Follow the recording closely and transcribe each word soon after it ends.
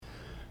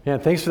Yeah,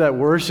 thanks for that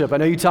worship. I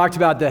know you talked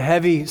about the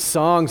heavy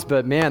songs,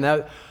 but man,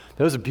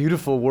 those are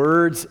beautiful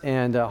words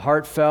and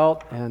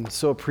heartfelt, and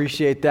so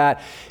appreciate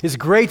that. It's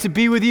great to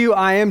be with you.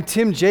 I am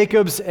Tim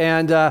Jacobs,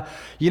 and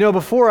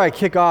before I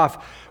kick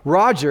off,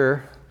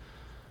 Roger,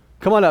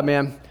 come on up,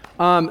 man.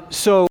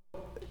 So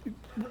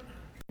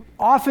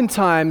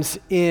oftentimes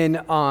in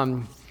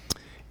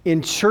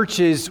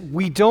churches,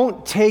 we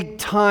don't take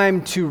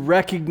time to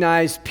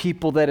recognize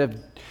people that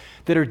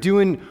are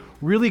doing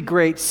really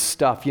great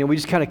stuff. We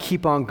just kind of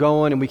keep on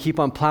going and we keep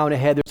on plowing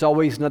ahead. There's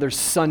always another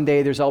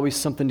Sunday. There's always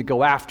something to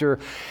go after.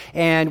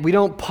 And we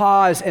don't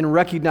pause and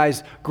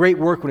recognize great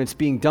work when it's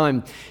being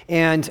done.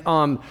 And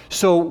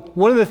so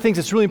one of the things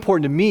that's really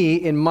important to me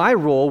in my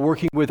role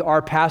working with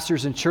our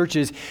pastors and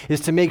churches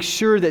is to make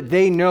sure that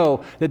they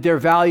know that they're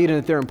valued and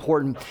that they're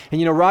important.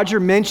 And Roger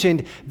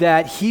mentioned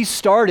that he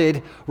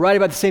started right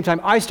about the same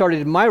time I started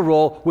in my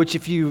role, which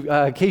in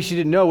case you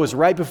didn't know, was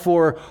right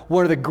before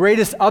one of the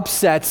greatest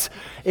upsets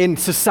in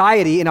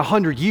society in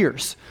 100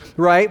 years,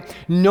 right?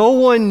 No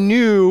one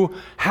knew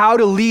how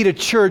to lead a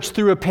church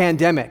through a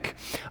pandemic.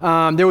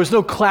 There was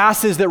no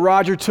classes that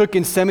Roger took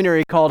in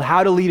seminary called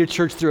How to Lead a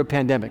Church Through a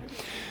Pandemic.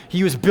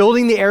 He was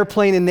building the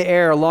airplane in the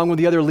air along with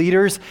the other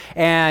leaders,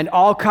 and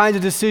all kinds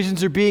of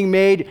decisions are being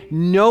made.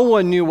 No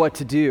one knew what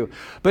to do.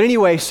 But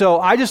anyway, so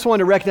I just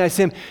wanted to recognize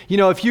him.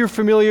 If you're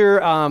familiar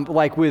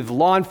like with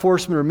law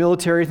enforcement or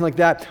military, anything like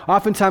that,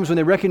 oftentimes when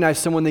they recognize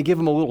someone, they give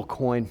them a little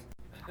coin.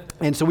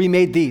 And so we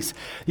made these.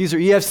 These are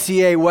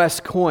EFCA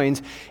West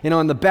coins. And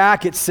on the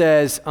back it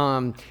says,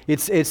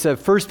 it's a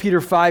 1 Peter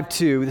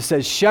 5:2 that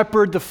says,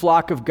 "Shepherd the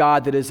flock of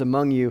God that is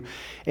among you."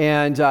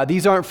 And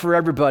these aren't for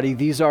everybody.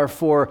 These are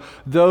for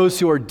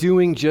those who are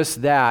doing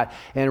just that,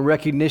 and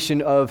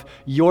recognition of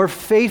your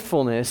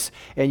faithfulness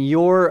and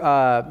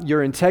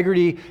your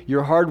integrity,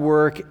 your hard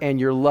work, and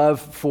your love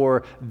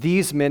for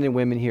these men and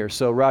women here.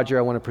 So Roger,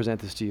 I want to present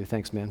this to you.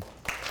 Thanks, man.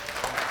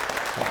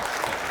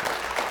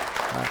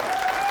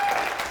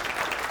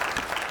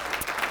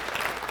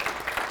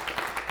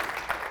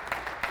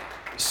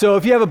 So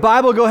if you have a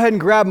Bible, go ahead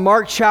and grab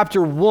Mark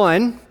chapter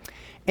 1.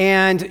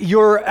 And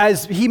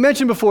as he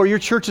mentioned before, your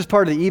church is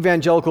part of the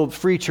Evangelical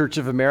Free Church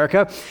of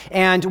America.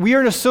 And we are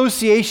an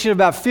association of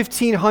about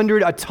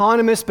 1,500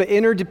 autonomous but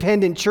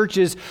interdependent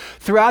churches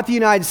throughout the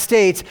United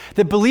States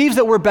that believes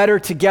that we're better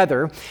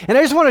together. And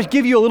I just want to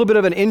give you a little bit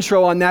of an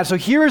intro on that. So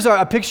here is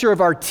a picture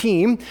of our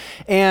team.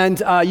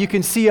 And you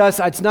can see us.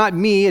 It's not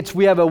me.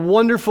 We have a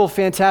wonderful,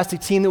 fantastic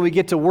team that we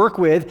get to work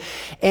with.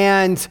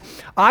 And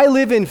I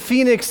live in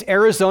Phoenix,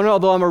 Arizona,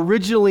 although I'm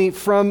originally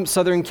from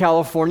Southern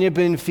California.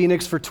 Been in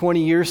Phoenix for 20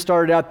 years.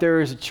 Started out there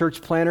as a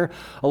church planner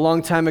a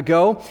long time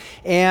ago.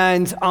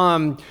 And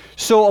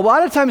so a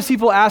lot of times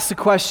people ask the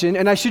question,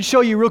 and I should show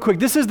you real quick.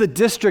 This is the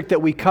district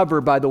that we cover,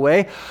 by the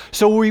way.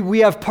 So we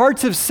have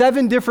parts of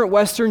 7 different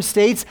western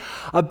states,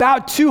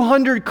 about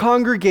 200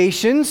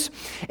 congregations.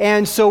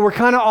 And so we're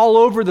kind of all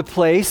over the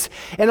place.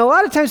 And a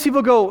lot of times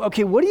people go,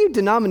 okay, what do you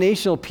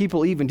denominational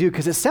people even do?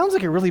 Because it sounds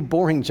like a really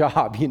boring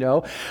job,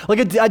 Like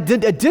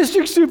a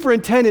district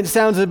superintendent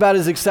sounds about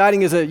as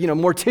exciting as a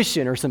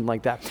mortician or something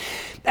like that.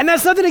 And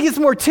that's nothing against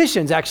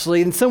morticians,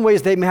 actually. In some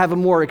ways, they may have a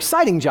more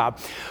exciting job.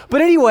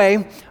 But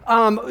anyway,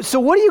 so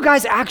what do you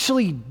guys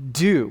actually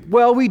do?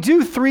 Well, we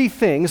do 3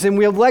 things, and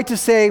we would like to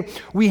say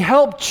we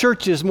help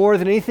churches more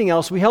than anything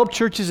else. We help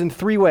churches in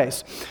 3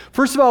 ways.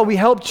 First of all, we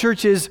help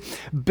churches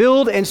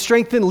build and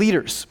strengthen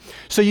leaders.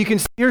 So you can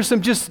see here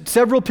just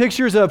several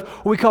pictures of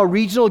what we call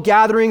regional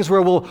gatherings,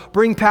 where we'll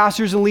bring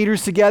pastors and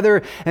leaders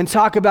together and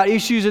talk about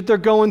issues that they're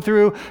going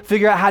through,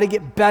 figure out how to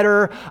get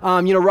better.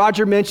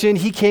 Roger mentioned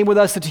he came with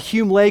us to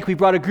Hume Lake. We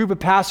brought a group of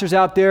pastors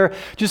out there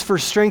just for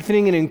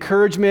strengthening and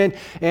encouragement,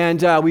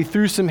 and we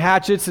threw some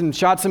hatchets and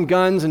shot some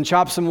guns and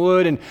chopped some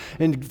wood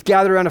and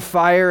gathered around a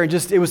fire, and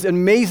it was an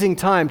amazing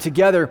time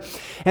together.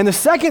 And the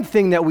second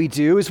thing that we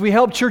do is we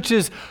help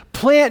churches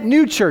plant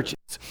new churches.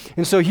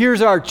 And so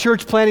here's our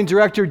church planting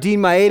director, Dean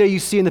Maeda, you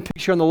see in the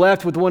picture on the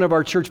left with one of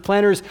our church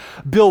planters,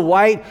 Bill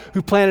White,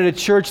 who planted a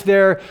church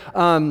there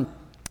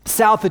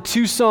south of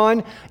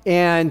Tucson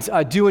and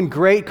doing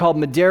great, called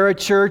Madera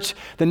Church.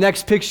 The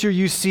next picture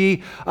you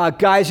see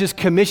guys just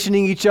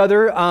commissioning each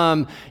other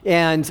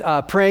and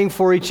praying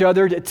for each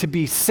other to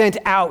be sent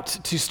out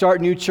to start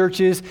new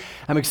churches.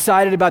 I'm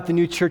excited about the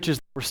new churches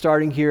we're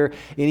starting here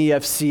in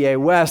EFCA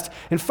West.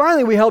 And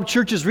finally, we help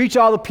churches reach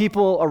all the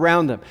people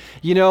around them.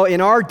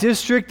 In our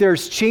district,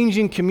 there's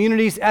changing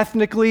communities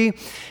ethnically,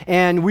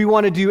 and we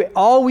want to do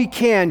all we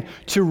can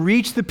to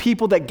reach the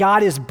people that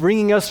God is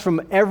bringing us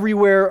from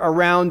everywhere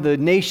around the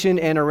nation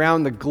and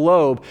around the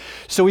globe.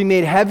 So we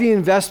made heavy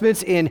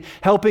investments in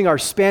helping our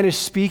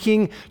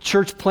Spanish-speaking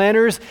church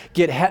planners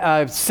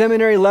get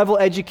seminary level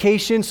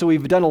education. So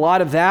we've done a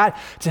lot of that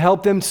to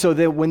help them so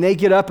that when they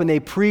get up and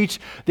they preach,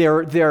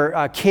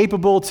 they're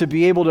capable to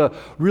be able to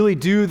really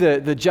do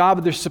the job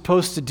that they're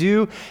supposed to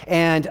do.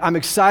 And I'm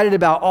excited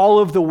about all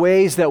of the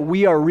ways that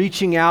we are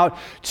reaching out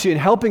to and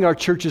helping our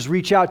churches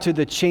reach out to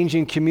the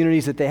changing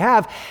communities that they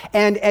have.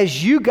 And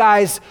as you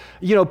guys,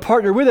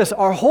 partner with us,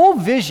 our whole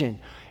vision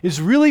is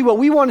really what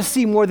we want to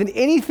see more than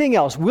anything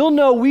else. We'll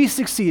know we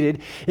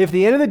succeeded if at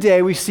the end of the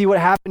day we see what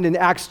happened in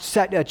Acts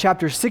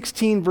chapter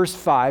 16, verse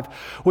 5,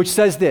 which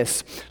says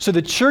this: so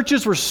the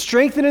churches were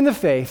strengthened in the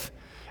faith,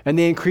 and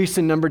they increased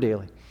in number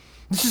daily.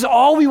 This is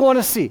all we want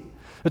to see.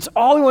 That's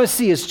all we want to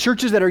see, is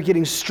churches that are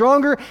getting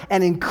stronger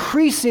and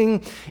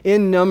increasing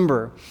in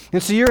number.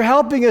 And so you're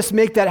helping us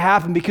make that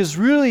happen, because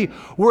really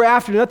we're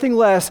after nothing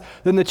less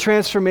than the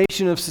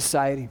transformation of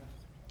society.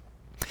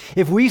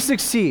 If we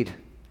succeed,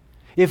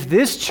 if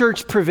this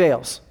church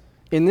prevails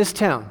in this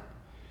town,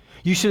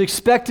 you should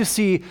expect to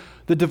see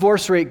the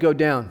divorce rate go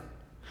down,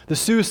 the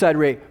suicide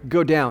rate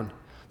go down,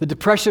 the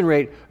depression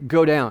rate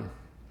go down,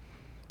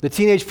 the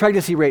teenage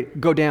pregnancy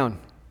rate go down,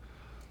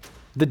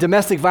 the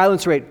domestic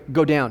violence rate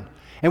go down.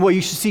 And what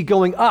you should see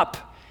going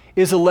up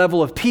is a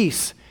level of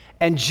peace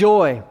and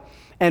joy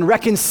and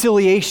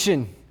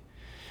reconciliation.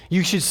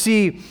 You should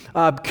see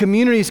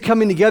communities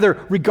coming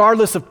together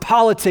regardless of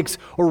politics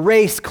or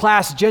race,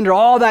 class, gender,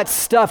 all that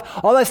stuff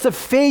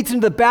fades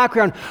into the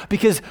background,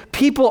 because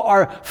people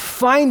are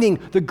finding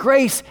the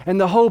grace and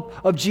the hope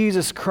of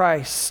Jesus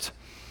Christ.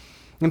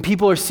 And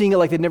people are seeing it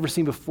like they've never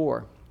seen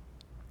before.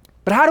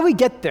 But how do we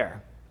get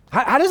there?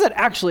 How does that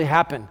actually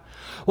happen?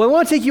 Well, I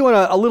want to take you on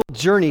a little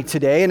journey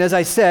today. And as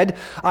I said,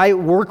 I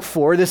work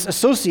for this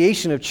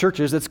association of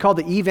churches that's called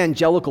the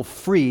Evangelical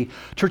Free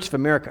Church of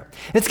America.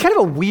 And it's kind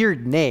of a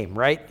weird name,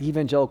 right?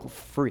 Evangelical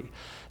Free.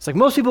 It's like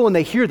most people, when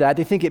they hear that,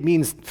 they think it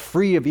means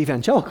free of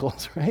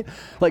evangelicals, right?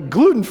 Like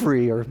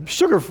gluten-free or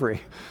sugar-free.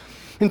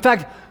 In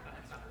fact,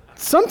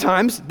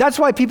 sometimes that's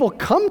why people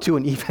come to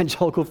an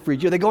evangelical free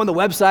church. They go on the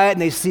website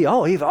and they see,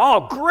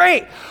 oh,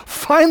 great.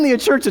 Finally a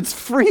church that's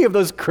free of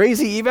those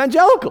crazy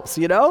evangelicals,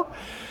 you know?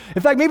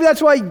 In fact, maybe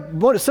that's why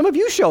some of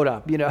you showed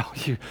up, you know.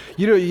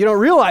 You don't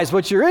realize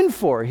what you're in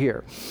for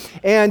here.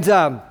 And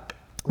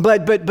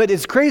but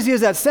as crazy as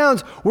that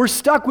sounds, we're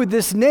stuck with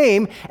this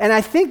name, and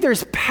I think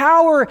there's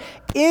power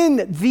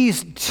in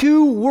these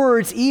two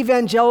words,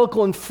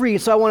 evangelical and free.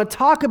 So I want to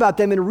talk about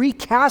them and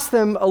recast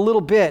them a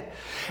little bit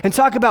and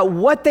talk about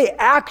what they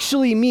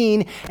actually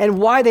mean and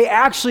why they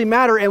actually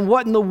matter, and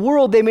what in the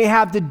world they may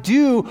have to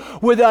do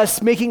with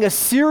us making a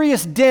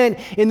serious dent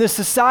in the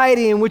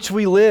society in which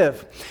we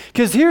live.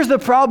 Because here's the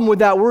problem with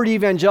that word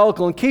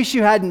evangelical. In case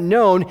you hadn't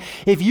known,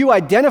 if you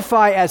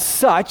identify as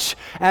such,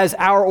 as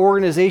our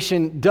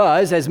organization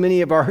does, as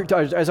many of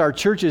our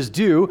churches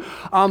do,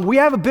 we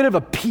have a bit of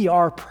a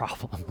PR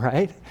problem,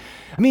 right?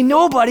 I mean,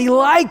 nobody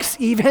likes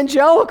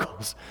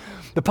evangelicals.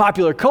 The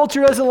popular culture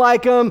doesn't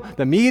like them.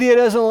 The media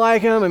doesn't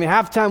like them. I mean,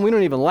 half the time we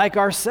don't even like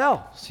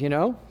ourselves, you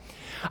know?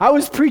 I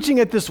was preaching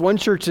at this one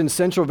church in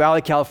Central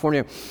Valley,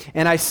 California,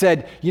 and I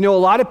said, a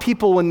lot of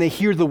people, when they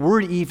hear the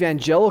word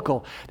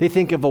evangelical, they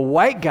think of a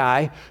white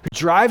guy who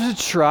drives a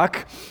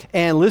truck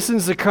and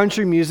listens to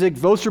country music,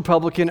 votes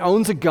Republican,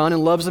 owns a gun,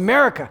 and loves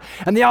America.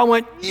 And they all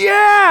went,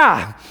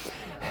 yeah!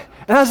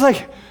 And I was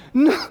like,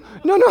 no.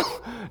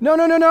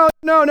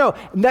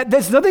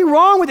 There's nothing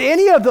wrong with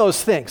any of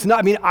those things. No,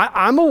 I mean,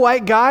 I'm a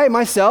white guy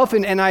myself,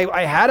 and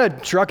I had a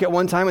truck at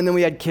one time, and then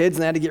we had kids,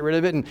 and I had to get rid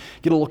of it and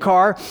get a little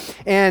car.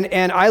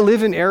 And I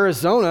live in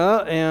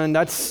Arizona, and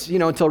that's,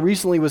 until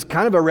recently was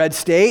kind of a red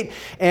state,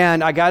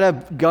 and I got a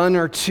gun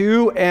or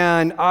two,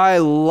 and I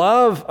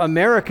love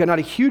America. Not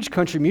a huge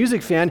country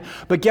music fan,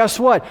 but guess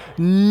what?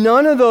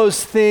 None of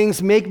those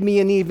things make me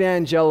an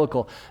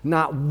evangelical.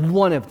 Not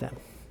one of them.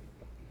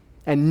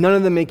 And none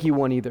of them make you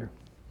one either.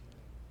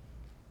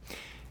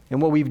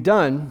 And what we've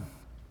done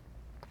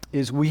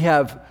is we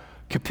have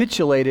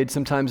capitulated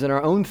sometimes in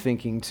our own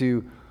thinking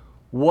to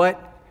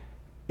what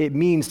it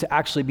means to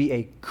actually be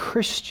a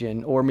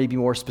Christian, or maybe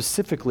more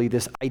specifically,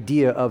 this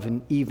idea of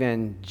an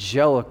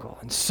evangelical.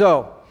 And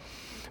so,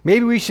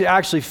 maybe we should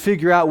actually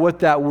figure out what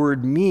that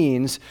word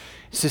means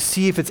to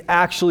see if it's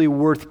actually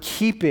worth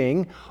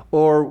keeping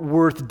or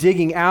worth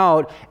digging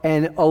out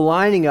and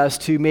aligning us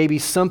to maybe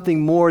something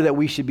more that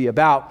we should be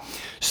about.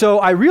 So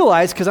I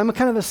realized, because I'm a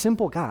kind of a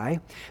simple guy,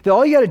 that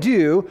all you got to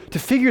do to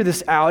figure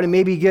this out and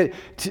maybe get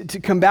to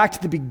come back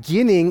to the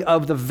beginning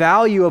of the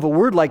value of a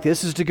word like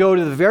this is to go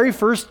to the very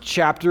first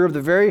chapter of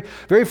the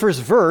very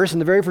first verse in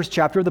the very first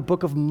chapter of the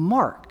book of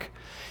Mark.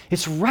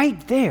 It's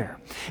right there.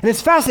 And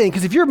it's fascinating,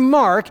 because if you're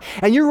Mark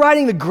and you're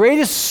writing the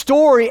greatest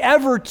story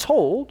ever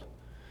told,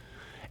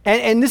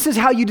 and this is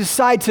how you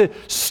decide to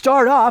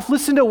start off,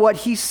 listen to what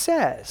he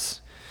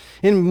says.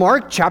 In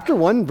Mark chapter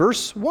 1,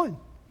 verse 1.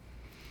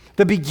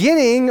 The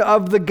beginning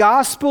of the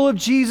gospel of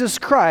Jesus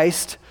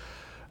Christ,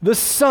 the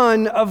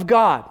Son of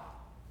God.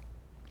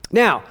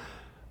 Now,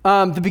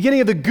 the beginning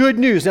of the good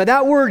news. Now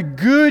that word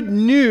good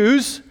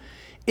news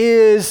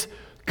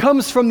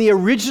comes from the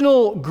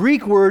original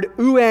Greek word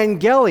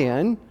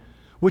euangelion,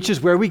 which is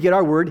where we get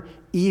our word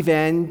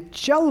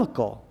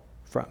evangelical.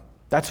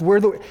 That's where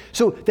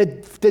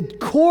the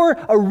core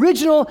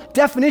original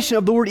definition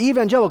of the word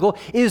evangelical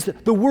is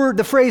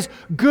the phrase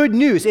good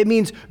news. It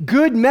means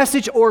good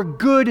message or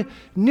good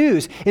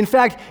news. In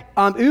fact,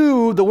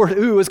 the word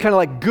is kind of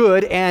like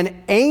good,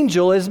 and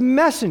angel is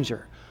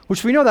messenger,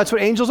 which we know that's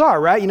what angels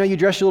are, right? You know, you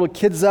dress your little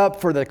kids up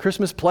for the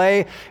Christmas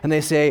play, and they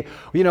say,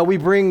 you know, we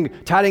bring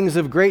tidings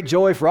of great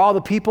joy for all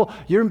the people.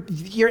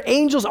 Your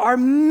angels are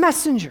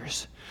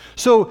messengers.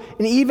 So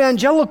an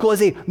evangelical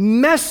is a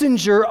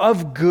messenger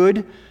of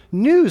good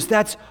news.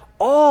 That's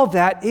all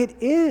that it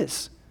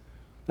is.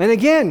 And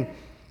again,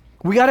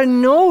 we got to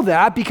know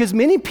that because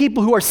many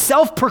people who are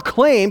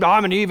self-proclaimed,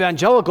 I'm an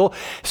evangelical,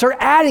 start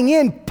adding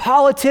in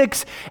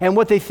politics and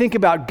what they think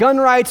about gun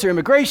rights or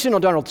immigration or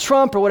Donald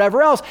Trump or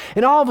whatever else.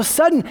 And all of a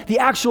sudden, the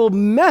actual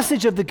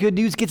message of the good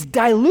news gets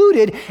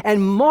diluted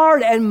and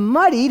marred and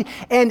muddied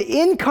and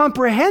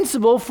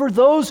incomprehensible for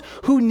those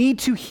who need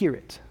to hear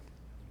it.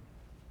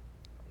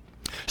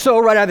 So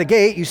right out of the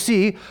gate, you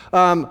see,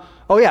 so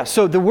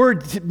the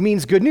word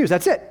means good news.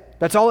 That's it.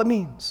 That's all it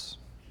means.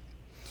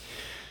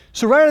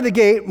 So right out of the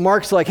gate,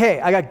 Mark's like,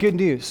 hey, I got good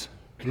news.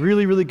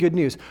 Really, really good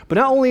news. But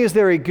not only is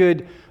there a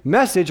good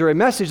message,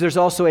 there's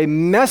also a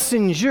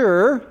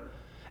messenger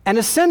and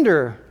a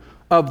sender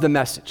of the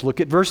message.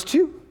 Look at verse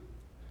 2.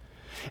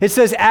 It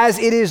says, as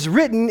it is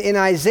written in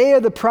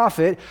Isaiah the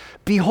prophet,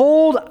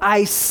 behold,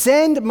 I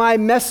send my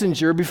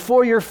messenger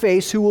before your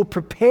face who will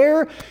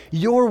prepare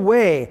your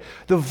way,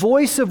 the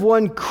voice of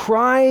one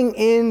crying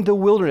in the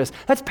wilderness.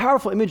 That's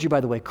powerful imagery, by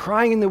the way,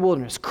 crying in the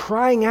wilderness,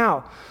 crying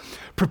out.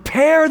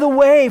 Prepare the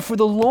way for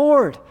the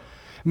Lord.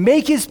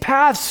 Make his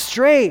path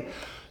straight.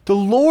 The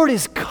Lord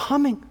is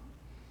coming.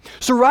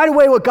 So right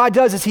away what God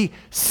does is he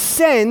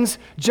sends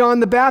John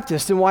the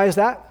Baptist. And why is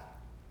that?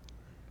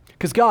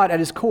 Because God at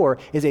his core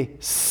is a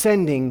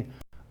sending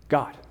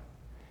God.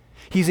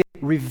 He's a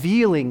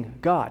revealing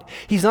God.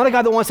 He's not a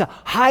God that wants to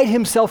hide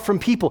himself from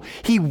people.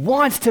 He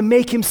wants to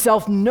make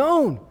himself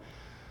known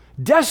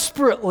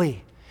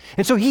desperately.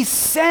 And so he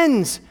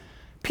sends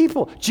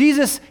people.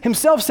 Jesus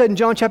himself said in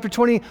John chapter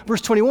 20,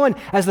 verse 21,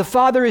 as the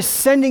Father has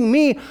sent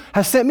me,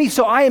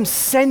 so I am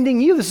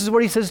sending you. This is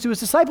what he says to his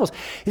disciples.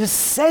 He's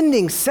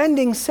sending.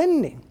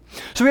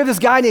 So we have this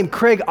guy named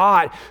Craig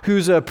Ott,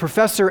 who's a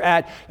professor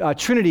at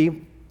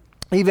Trinity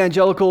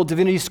Evangelical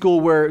Divinity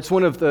School, where it's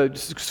one of the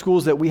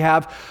schools that we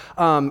have,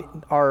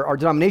 our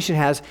denomination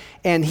has,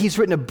 and he's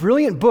written a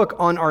brilliant book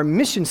on our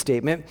mission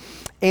statement,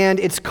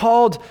 and it's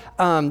called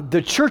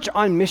The Church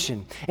on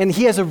Mission. And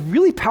he has a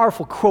really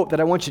powerful quote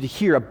that I want you to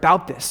hear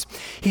about this.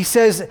 He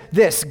says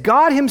this,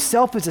 God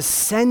himself is a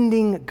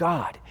sending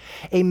God,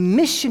 a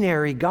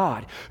missionary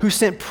God who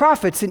sent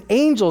prophets and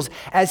angels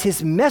as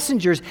his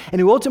messengers and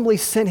who ultimately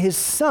sent his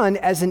son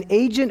as an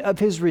agent of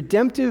his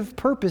redemptive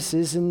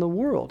purposes in the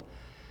world.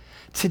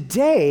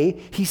 Today,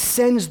 he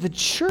sends the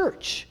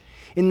church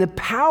in the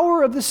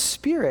power of the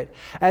Spirit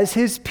as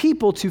his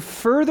people to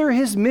further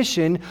his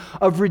mission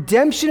of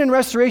redemption and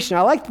restoration.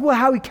 I like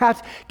how he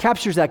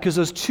captures that because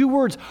those two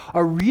words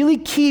are really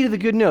key to the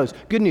good news.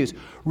 Good news,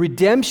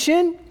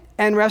 redemption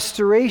and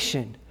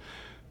restoration.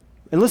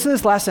 And listen to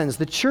this last sentence.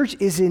 The church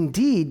is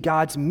indeed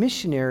God's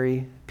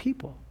missionary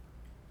people.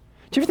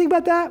 Do you ever think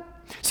about that?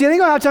 See, I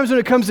think a lot of times when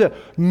it comes to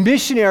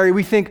missionary,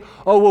 we think,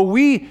 oh, well,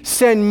 we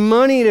send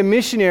money to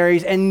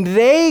missionaries and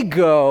they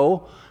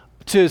go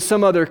to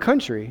some other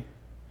country.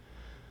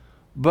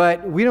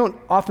 But we don't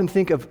often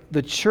think of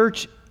the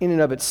church in and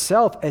of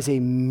itself as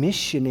a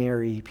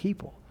missionary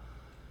people.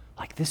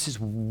 Like this is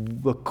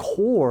the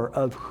core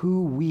of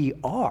who we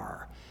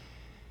are,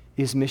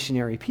 is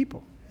missionary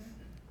people.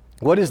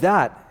 What is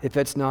that if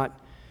it's not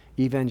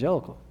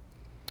evangelical?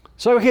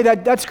 So, okay,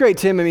 that's great,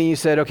 Tim. I mean, you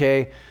said,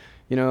 okay,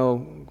 you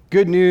know,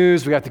 good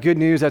news, we got the good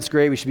news, that's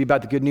great, we should be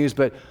about the good news,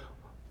 but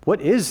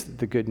what is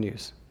the good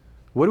news?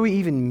 What do we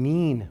even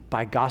mean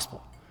by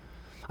gospel?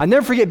 I'll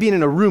never forget being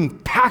in a room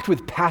packed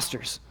with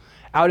pastors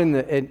out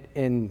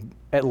in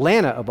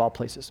Atlanta, of all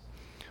places,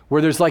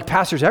 where there's like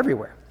pastors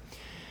everywhere.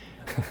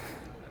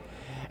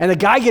 And the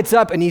guy gets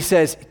up and he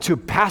says to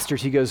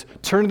pastors, he goes,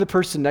 turn to the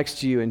person next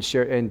to you and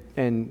share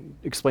and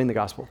explain the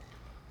gospel.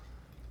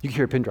 You can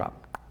hear a pin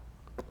drop.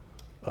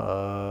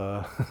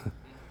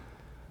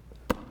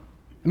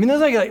 I mean,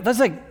 that's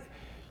like,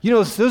 you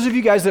know, those of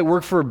you guys that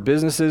work for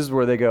businesses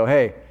where they go,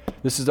 hey,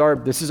 this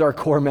is our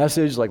core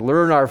message, like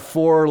learn our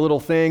 4 little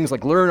things,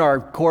 like learn our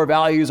core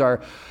values,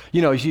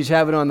 you just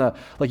have it on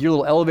your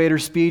little elevator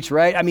speech,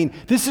 right? I mean,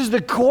 this is the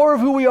core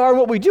of who we are and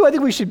what we do. I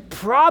think we should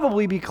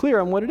probably be clear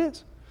on what it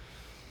is.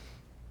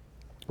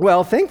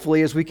 Well,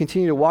 thankfully, as we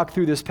continue to walk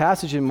through this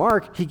passage in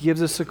Mark, he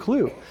gives us a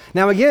clue.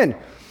 Now again,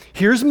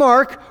 here's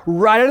Mark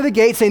right out of the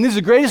gate saying this is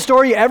the greatest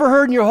story you ever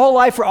heard in your whole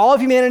life for all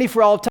of humanity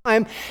for all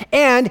time.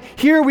 And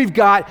here we've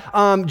got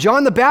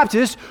John the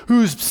Baptist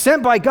who's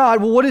sent by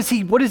God. Well, what does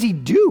he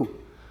do?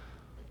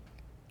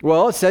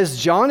 Well, it says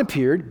John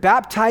appeared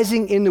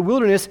baptizing in the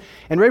wilderness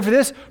and ready for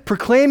this,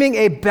 proclaiming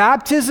a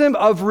baptism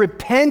of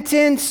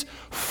repentance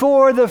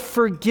for the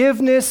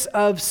forgiveness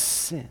of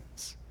sins.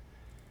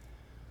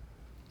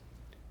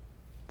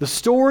 The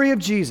story of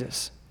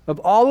Jesus, of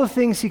all the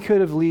things he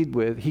could lead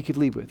with,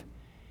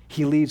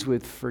 he leads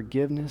with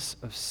forgiveness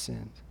of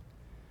sins.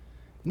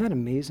 Isn't that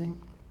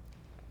amazing?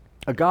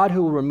 A God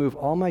who will remove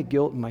all my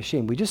guilt and my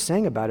shame. We just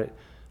sang about it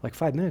like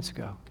 5 minutes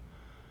ago.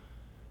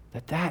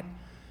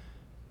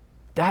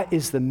 That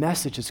is the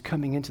message that's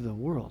coming into the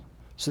world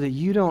so that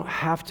you don't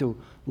have to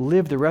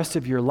live the rest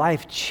of your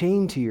life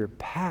chained to your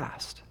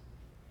past.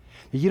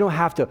 That you don't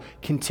have to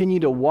continue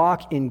to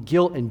walk in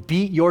guilt and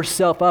beat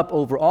yourself up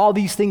over all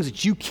these things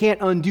that you can't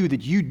undo,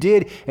 that you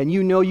did and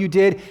you know you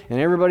did and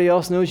everybody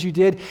else knows you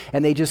did,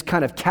 and they just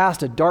kind of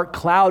cast a dark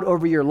cloud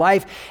over your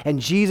life, and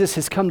Jesus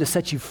has come to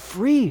set you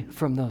free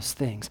from those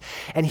things.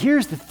 And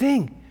here's the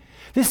thing.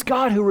 This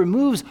God who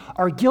removes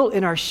our guilt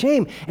and our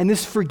shame and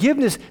this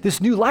forgiveness,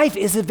 this new life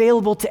is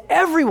available to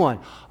everyone.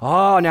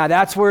 Oh, now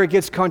that's where it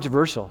gets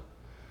controversial.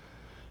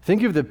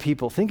 Think of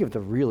the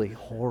really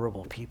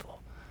horrible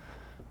people,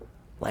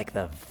 like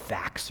the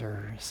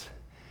vaxxers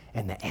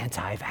and the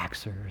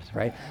anti-vaxxers,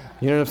 right?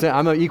 You know what I'm saying?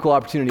 I'm an equal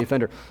opportunity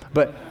offender.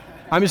 But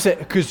I'm just saying,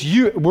 because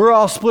we're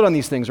all split on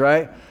these things,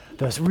 right?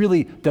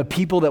 The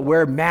people that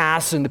wear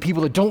masks and the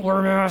people that don't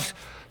wear masks,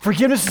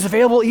 forgiveness is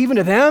available even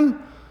to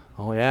them?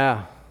 Oh,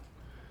 yeah.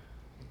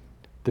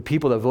 The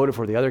people that voted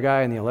for the other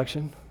guy in the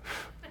election?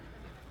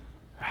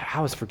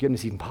 How is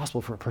forgiveness even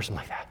possible for a person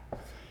like that?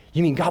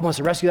 You mean God wants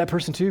to rescue that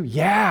person too?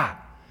 Yeah.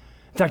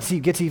 In fact, it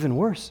gets even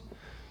worse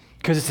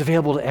because it's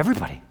available to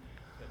everybody.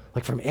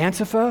 Like from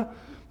Antifa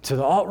to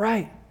the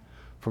alt-right,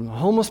 from the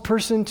homeless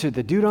person to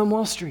the dude on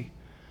Wall Street.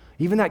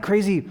 Even that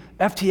crazy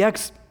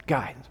FTX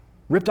guy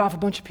ripped off a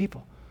bunch of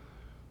people.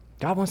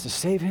 God wants to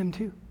save him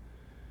too.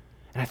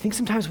 And I think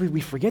sometimes we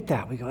forget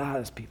that. We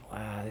go,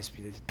 these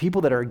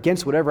people that are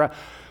against whatever.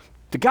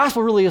 The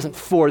gospel really isn't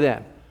for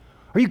them.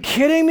 Are you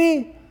kidding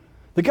me?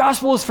 The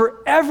gospel is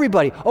for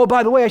everybody. Oh,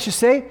 by the way, I should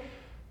say,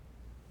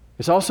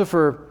 it's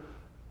for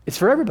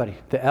everybody.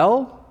 The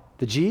L,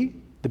 the G,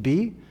 the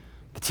B,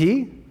 the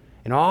T,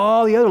 and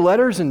all the other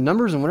letters and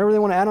numbers and whatever they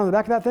want to add on the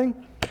back of that thing.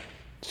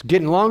 It's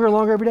getting longer and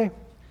longer every day.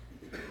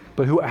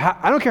 But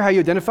I don't care how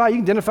you identify. You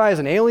can identify as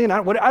an alien,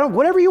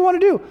 whatever you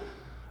want to do.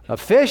 A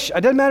fish,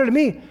 it doesn't matter to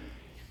me.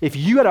 If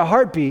you got a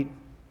heartbeat,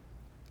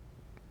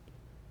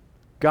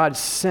 God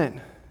sent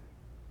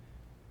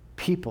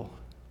people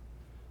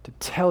to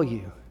tell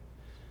you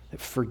that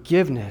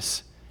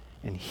forgiveness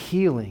and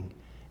healing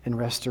and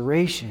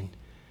restoration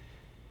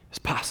is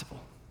possible.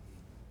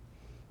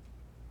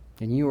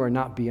 And you are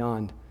not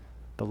beyond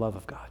the love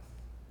of God.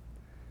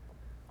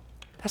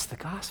 That's the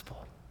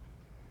gospel.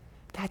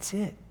 That's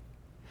it.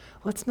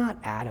 Let's not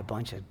add a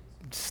bunch of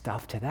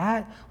stuff to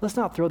that. Let's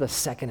not throw the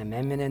Second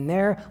Amendment in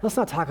there. Let's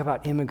not talk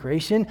about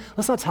immigration.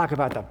 Let's not talk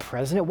about the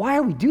president. Why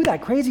do we do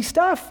that crazy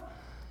stuff?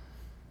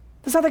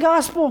 That's not the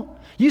gospel.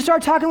 You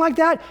start talking like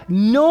that,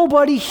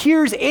 nobody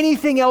hears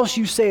anything else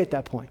you say at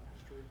that point.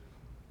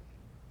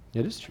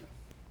 It is true.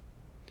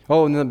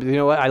 Oh, and then, you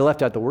know what? I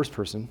left out the worst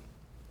person.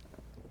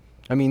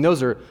 I mean,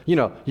 those are,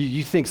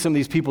 you think some of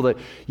these people that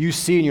you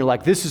see and you're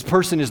like, this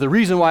person is the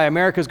reason why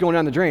America's going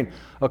down the drain.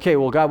 Okay,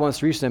 well, God wants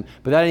to reach them,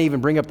 but that didn't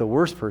even bring up the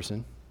worst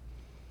person.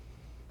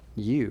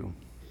 You.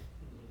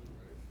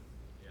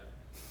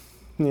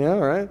 Yeah,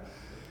 all right.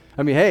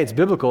 I mean, hey, it's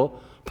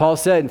biblical. Paul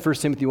said in 1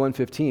 Timothy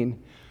 1:15,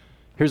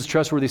 here's a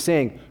trustworthy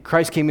saying,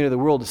 Christ came into the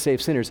world to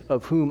save sinners,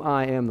 of whom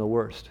I am the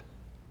worst.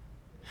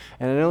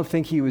 And I don't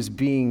think he was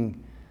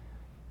being,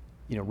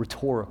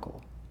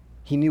 rhetorical.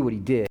 He knew what he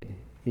did.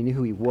 He knew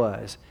who he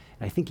was.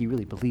 And I think he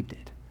really believed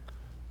it.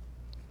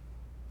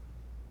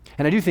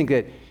 And I do think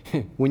that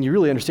when you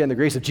really understand the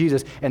grace of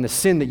Jesus and the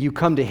sin that you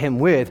come to him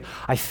with,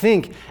 I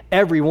think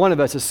every one of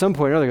us at some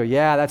point or another go,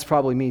 yeah, that's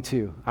probably me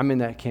too. I'm in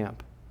that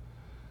camp.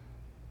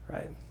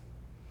 Right?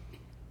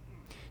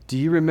 Do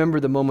you remember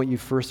the moment you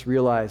first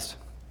realized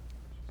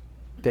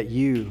that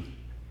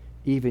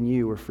even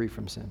you were free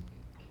from sin?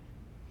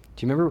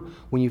 Do you remember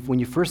when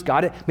you first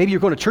got it? Maybe you're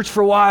going to church for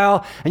a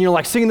while and you're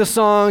like singing the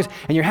songs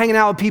and you're hanging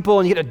out with people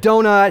and you get a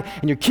donut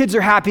and your kids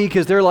are happy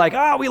because they're like,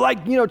 we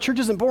like, church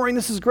isn't boring.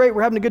 This is great.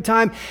 We're having a good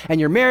time. And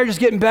your marriage is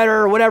getting better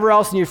or whatever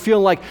else. And you're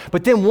feeling like,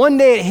 but then one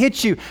day it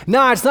hits you.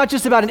 Nah, it's not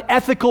just about an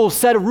ethical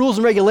set of rules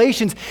and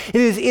regulations. It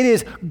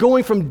is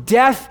going from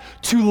death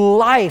to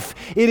life.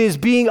 It is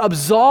being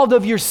absolved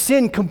of your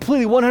sin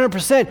completely,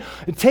 100%,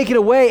 and taken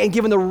away and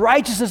given the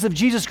righteousness of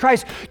Jesus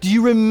Christ. Do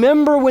you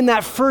remember when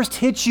that first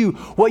hit you,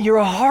 what your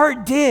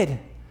heart did?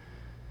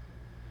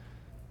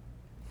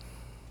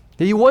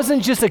 That you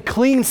wasn't just a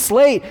clean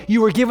slate,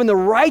 you were given the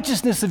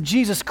righteousness of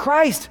Jesus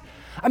Christ.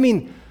 I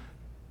mean,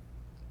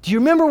 do you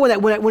remember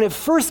when it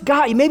first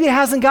got you? Maybe it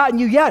hasn't gotten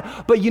you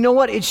yet, but you know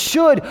what? It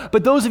should.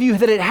 But those of you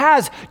that it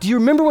has, do you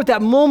remember what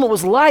that moment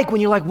was like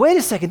when you're like, wait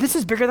a second, this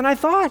is bigger than I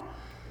thought?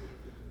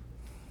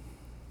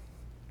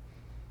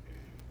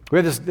 We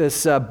have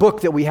this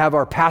book that we have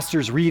our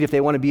pastors read if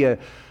they want to be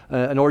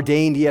an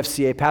ordained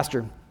EFCA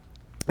pastor.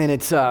 And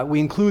it's we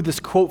include this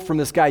quote from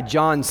this guy,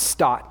 John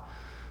Stott.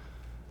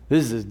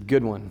 This is a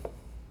good one.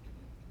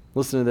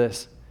 Listen to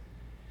this.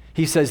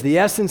 He says, the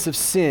essence of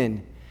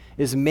sin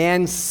is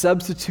man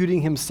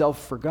substituting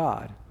himself for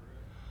God,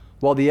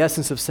 while the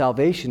essence of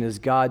salvation is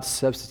God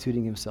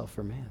substituting himself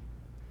for man.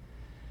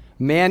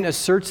 Man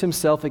asserts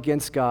himself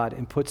against God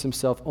and puts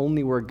himself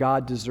only where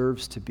God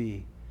deserves to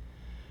be.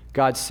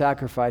 God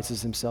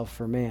sacrifices himself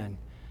for man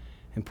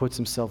and puts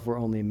himself where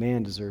only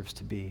man deserves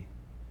to be.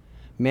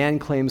 Man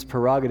claims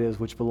prerogatives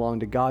which belong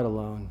to God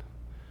alone.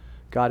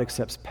 God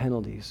accepts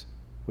penalties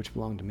which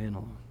belong to man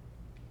alone.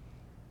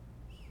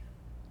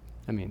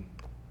 I mean,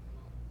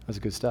 that's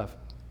good stuff.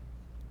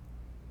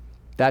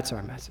 That's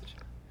our message.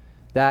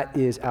 That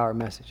is our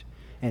message.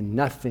 And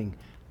nothing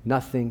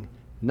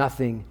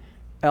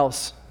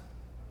else.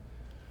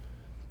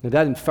 If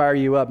that didn't fire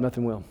you up,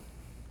 nothing will.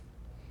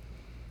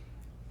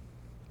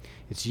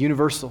 It's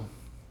universal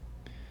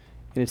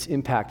in its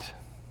impact.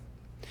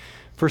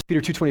 1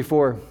 Peter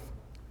 2:24,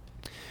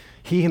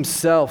 he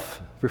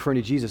himself, referring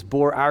to Jesus,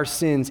 bore our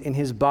sins in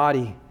his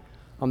body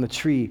on the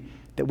tree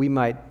that we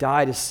might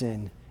die to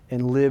sin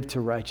and live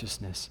to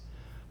righteousness.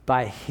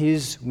 By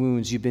his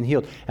wounds you've been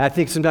healed. And I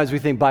think sometimes we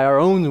think by our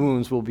own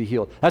wounds we'll be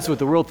healed. That's what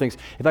the world thinks.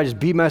 If I just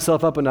beat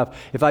myself up enough,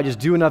 if I just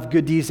do enough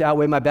good deeds to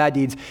outweigh my bad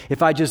deeds,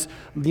 if I just,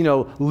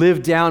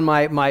 live down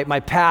my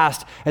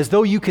past, as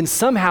though you can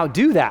somehow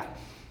do that.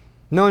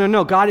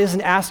 No. God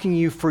isn't asking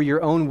you for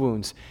your own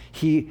wounds.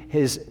 He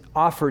has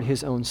offered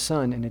his own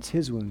son, and it's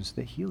his wounds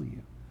that heal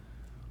you.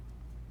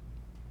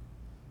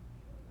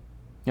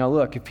 Now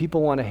look, if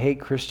people want to hate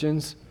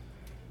Christians,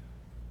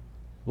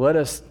 let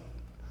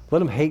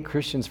them hate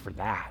Christians for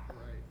that.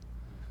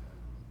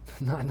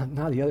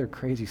 Not the other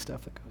crazy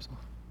stuff that goes on.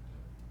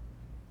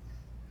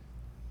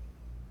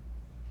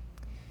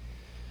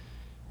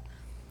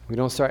 We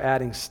don't start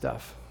adding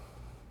stuff.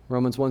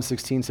 Romans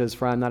 1:16 says,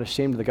 "For I am not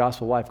ashamed of the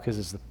gospel." Why? Because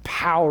it's the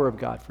power of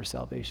God for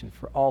salvation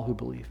for all who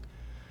believe.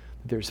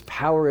 There's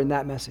power in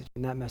that message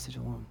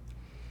alone.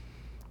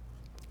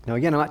 Now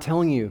again, I'm not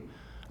telling you,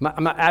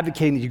 I'm not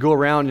advocating that you go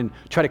around and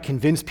try to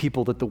convince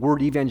people that the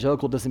word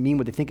evangelical doesn't mean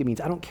what they think it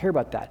means. I don't care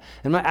about that.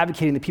 I'm not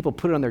advocating that people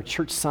put it on their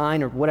church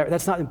sign or whatever.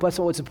 That's not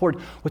what's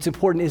important. What's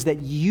important is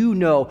that you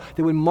know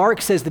that when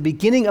Mark says the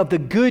beginning of the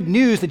good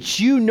news, that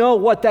you know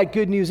what that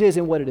good news is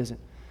and what it isn't.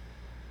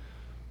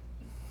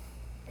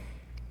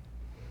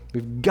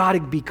 We've got to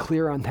be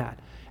clear on that.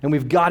 And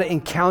we've got to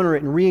encounter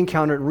it and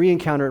re-encounter it and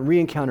re-encounter it and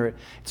re-encounter it.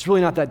 It's really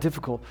not that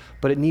difficult,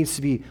 but it needs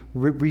to be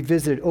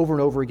revisited over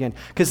and over again.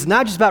 Because it's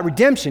not just about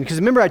redemption. Because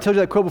remember I told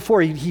you that quote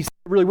before, he said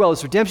it really well.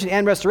 It's redemption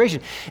and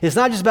restoration. It's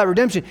not just about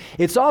redemption.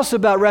 It's also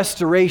about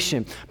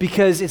restoration.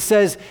 Because it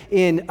says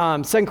in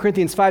 2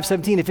 Corinthians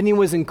 5:17, if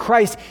anyone is in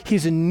Christ,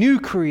 he's a new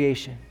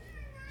creation.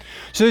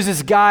 So there's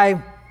this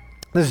guy,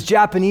 this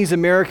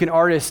Japanese-American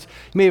artist.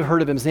 You may have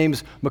heard of him. His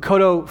name's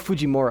Makoto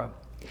Fujimura.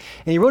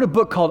 And he wrote a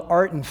book called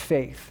Art and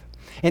Faith.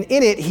 And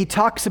in it, he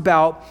talks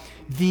about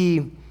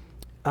the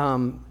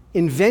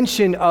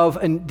invention of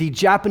the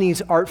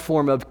Japanese art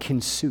form of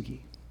kintsugi.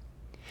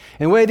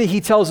 And the way that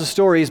he tells the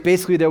story is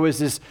basically there was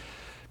this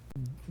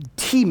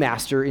tea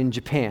master in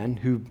Japan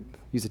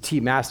he's a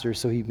tea master,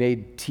 so he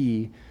made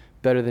tea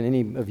better than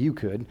any of you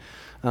could.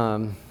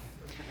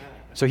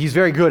 So he's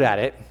very good at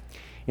it.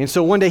 And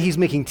so one day he's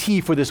making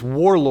tea for this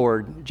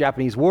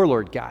Japanese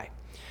warlord guy.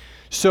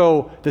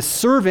 So the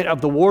servant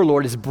of the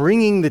warlord is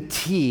bringing the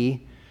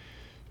tea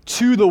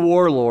to the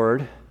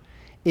warlord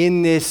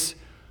in this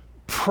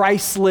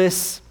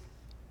priceless,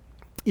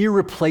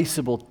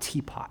 irreplaceable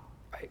teapot,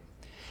 right?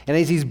 And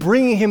as he's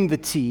bringing him the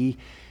tea,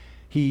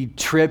 he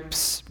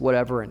trips,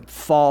 whatever, and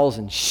falls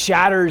and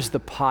shatters the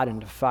pot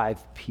into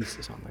 5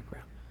 pieces on the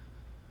ground.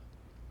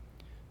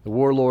 The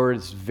warlord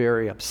is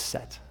very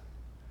upset,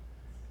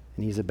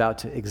 and he's about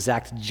to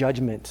exact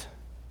judgment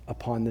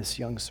upon this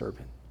young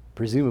servant,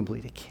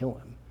 presumably to kill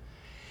him.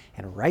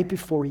 And right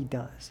before he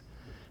does,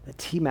 the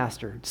tea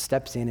master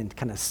steps in and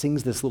kind of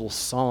sings this little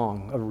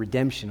song of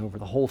redemption over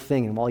the whole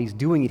thing. And while he's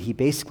doing it, he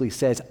basically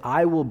says,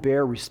 I will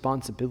bear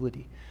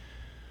responsibility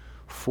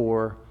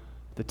for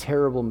the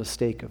terrible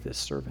mistake of this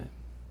servant.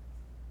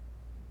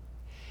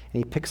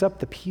 And he picks up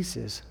the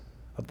pieces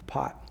of the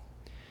pot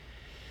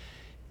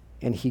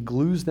and he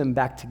glues them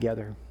back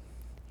together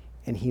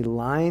and he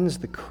lines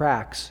the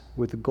cracks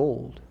with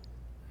gold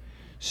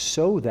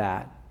so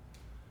that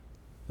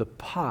the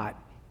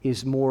pot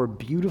is more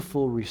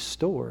beautiful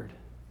restored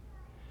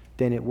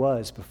than it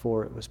was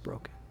before it was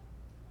broken.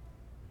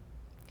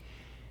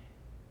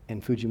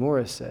 And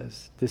Fujimura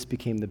says this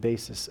became the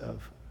basis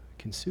of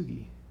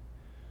kintsugi,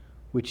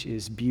 which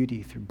is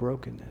beauty through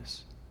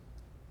brokenness.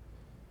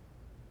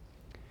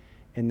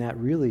 And that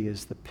really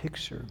is the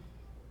picture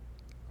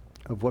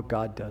of what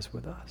God does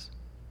with us.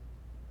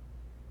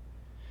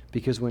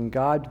 Because when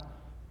God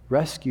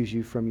rescues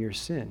you from your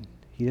sin,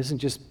 he doesn't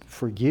just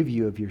forgive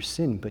you of your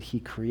sin, but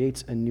he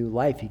creates a new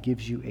life. He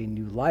gives you a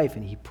new life,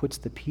 and he puts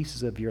the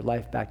pieces of your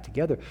life back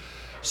together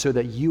so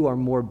that you are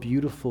more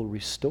beautiful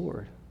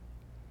restored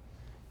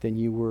than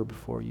you were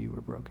before you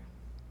were broken.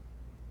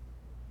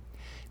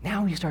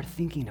 Now you start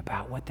thinking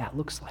about what that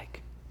looks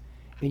like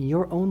in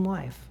your own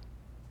life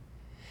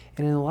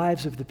and in the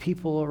lives of the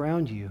people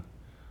around you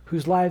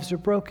whose lives are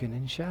broken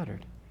and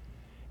shattered.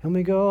 And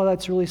we go, oh,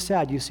 that's really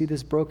sad. You see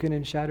this broken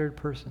and shattered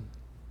person.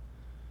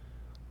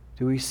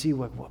 Do we see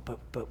what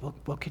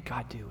could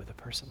God do with a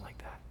person like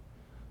that?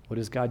 What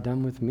has God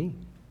done with me?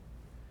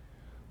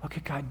 What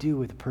could God do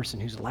with a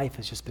person whose life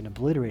has just been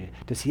obliterated?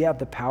 Does he have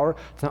the power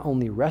to not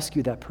only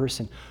rescue that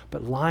person,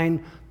 but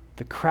line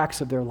the cracks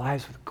of their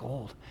lives with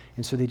gold.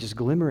 And so they just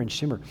glimmer and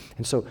shimmer.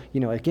 And so,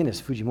 again,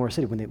 as Fujimura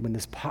said, when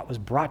this pot was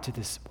brought to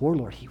this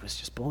warlord, he was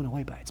just blown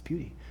away by its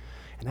beauty.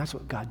 And that's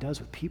what God does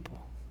with people.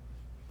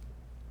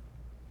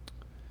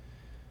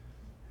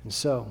 And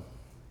so,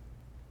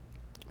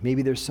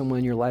 maybe there's someone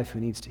in your life who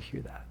needs to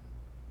hear that.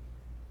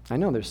 I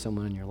know there's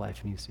someone in your life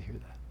who needs to hear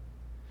that.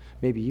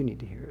 Maybe you need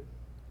to hear it.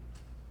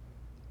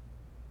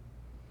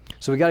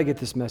 So we got to get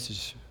this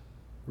message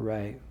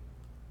right.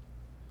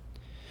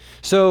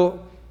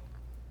 So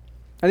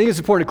I think it's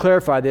important to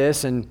clarify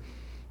this, and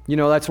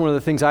that's one of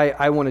the things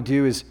I want to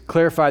do is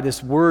clarify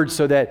this word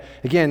so that,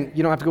 again,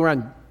 you don't have to go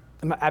around.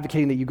 I'm not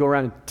advocating that you go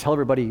around and tell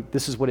everybody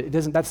this is what it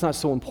isn't. That's not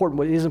so important.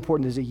 What is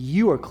important is that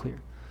you are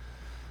clear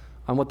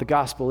on what the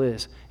gospel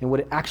is and what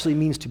it actually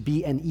means to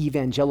be an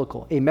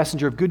evangelical, a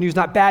messenger of good news,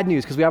 not bad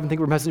news, because we often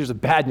think we're messengers of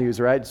bad news,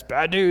 right? It's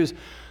bad news.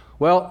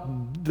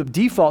 Well, the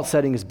default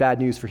setting is bad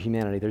news for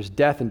humanity. There's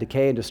death and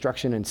decay and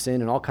destruction and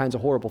sin and all kinds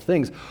of horrible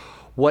things.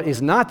 What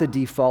is not the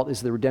default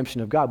is the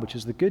redemption of God, which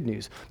is the good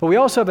news. But we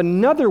also have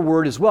another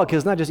word as well, because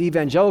it's not just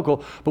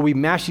evangelical, but we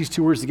mash these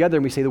two words together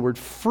and we say the word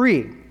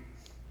free. And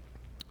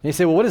you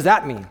say, well, what does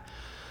that mean?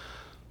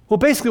 Well,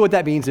 basically what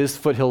that means is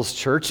Foothills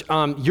Church,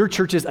 your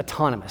church is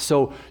autonomous.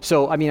 So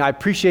I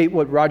appreciate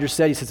what Roger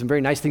said. He said some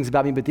very nice things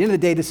about me, but at the end of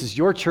the day, this is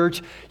your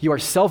church. You are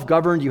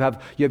self-governed. You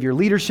have your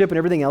leadership and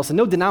everything else, and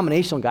no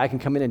denominational guy can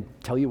come in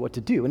and tell you what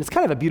to do. And it's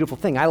kind of a beautiful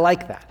thing. I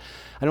like that.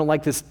 I don't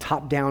like this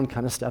top-down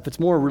kind of stuff. It's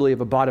more really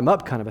of a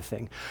bottom-up kind of a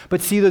thing.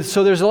 But see,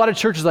 so there's a lot of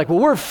churches like, well,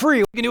 we're free.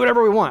 We can do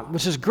whatever we want,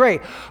 which is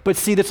great. But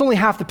see, that's only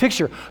half the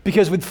picture,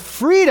 because with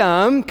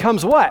freedom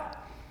comes what?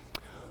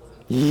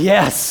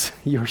 Yes,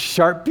 you're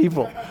sharp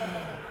people.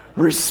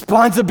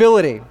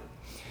 Responsibility.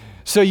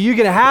 So you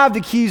can have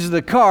the keys of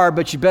the car,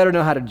 but you better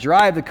know how to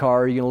drive the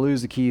car or you're going to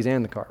lose the keys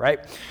and the car, right?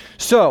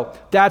 So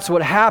that's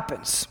what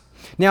happens.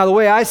 Now, the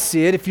way I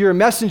see it, if you're a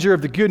messenger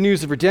of the good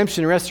news of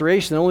redemption and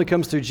restoration that only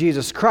comes through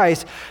Jesus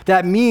Christ,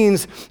 that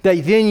means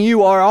that then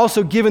you are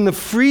also given the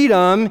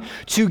freedom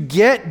to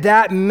get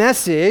that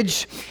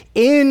message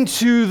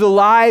into the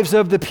lives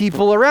of the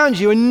people around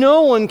you. And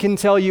no one can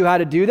tell you how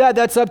to do that.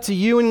 That's up to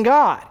you and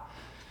God.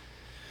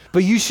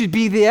 But you should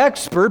be the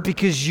expert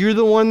because you're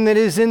the one that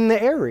is in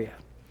the area.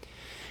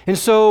 And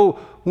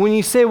so when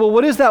you say, well,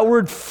 what does that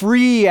word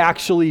free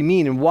actually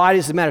mean and why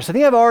does it matter? So I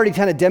think I've already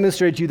kind of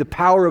demonstrated to you the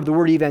power of the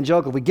word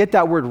evangelical. If we get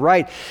that word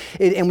right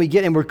and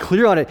we're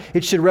clear on it,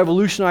 it should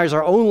revolutionize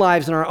our own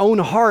lives and our own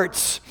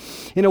hearts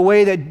in a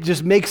way that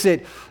just makes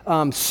it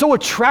so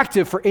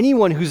attractive for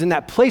anyone who's in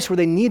that place where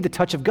they need the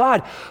touch of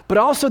God. But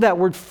also that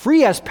word free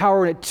has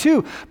power in it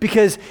too,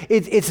 because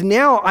it's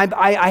now,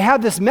 I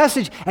have this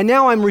message and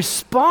now I'm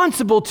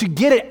responsible to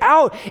get it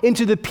out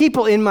into the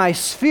people in my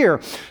sphere.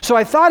 So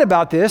I thought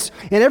about this,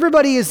 and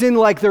everybody is in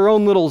like their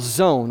own little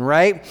zone,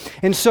 right?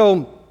 And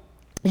so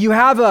you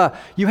have a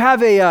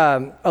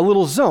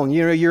little zone.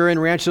 You're in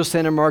Rancho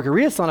Santa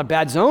Margarita. It's not a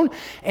bad zone,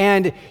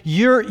 and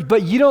you're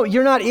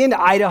not in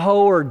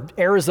Idaho or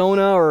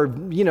Arizona or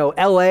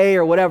LA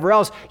or whatever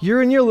else.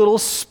 You're in your little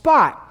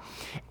spot,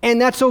 and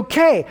that's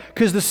okay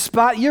because the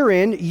spot you're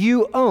in,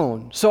 you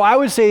own. So I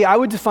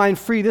would define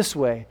free this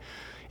way: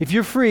 if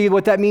you're free,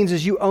 what that means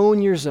is you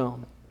own your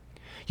zone.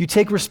 You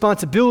take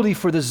responsibility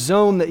for the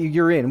zone that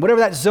you're in,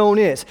 whatever that zone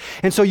is.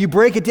 And so you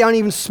break it down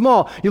even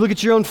small. You look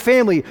at your own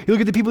family. You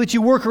look at the people that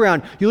you work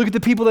around. You look at the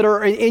people that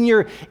are in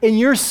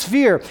your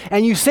sphere.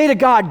 And you say to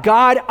God,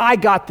 God, I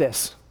got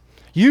this.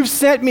 You've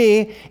sent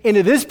me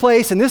into this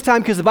place and this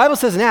time, because the Bible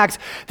says in Acts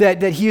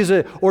that he has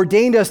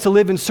ordained us to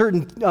live in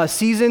certain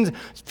seasons,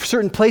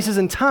 certain places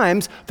and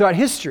times throughout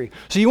history.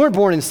 So you weren't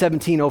born in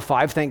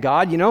 1705, thank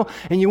God,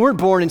 and you weren't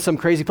born in some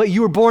crazy place.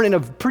 You were born in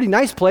a pretty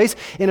nice place,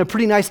 in a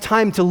pretty nice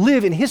time to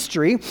live in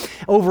history,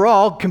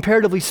 overall,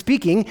 comparatively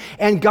speaking,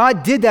 and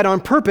God did that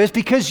on purpose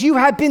because you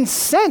have been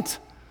sent.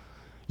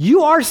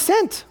 You are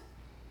sent.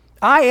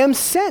 I am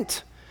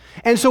sent.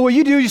 And so what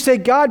you do is you say,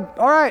 God,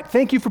 all right,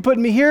 thank you for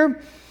putting me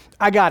here.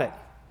 I got it.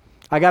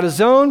 I got a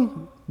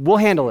zone. We'll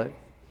handle it.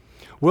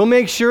 We'll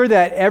make sure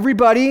that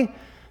everybody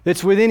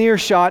that's within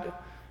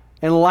earshot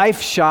and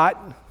life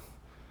shot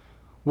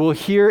will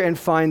hear and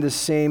find the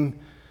same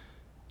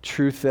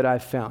truth that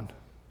I've found.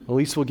 At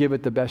least we'll give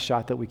it the best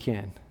shot that we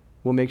can.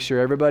 We'll make sure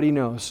everybody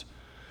knows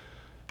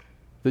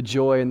the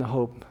joy and the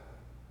hope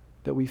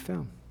that we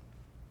found.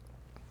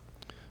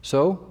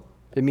 So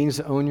it means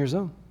to own your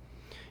zone.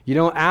 You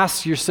don't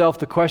ask yourself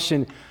the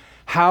question,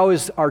 how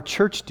is our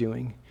church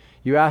doing?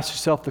 You ask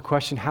yourself the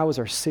question, how is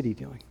our city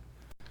doing?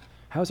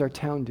 How is our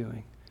town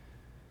doing?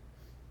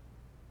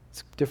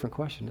 It's a different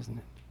question, isn't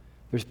it?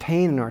 There's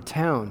pain in our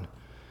town.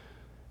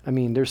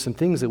 There's some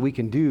things that we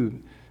can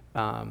do,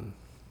 on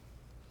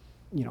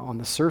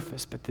the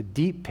surface, but the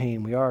deep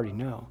pain we already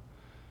know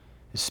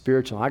is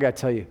spiritual. I got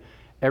to tell you,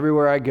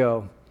 everywhere I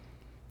go,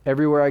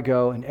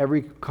 in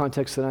every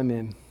context that I'm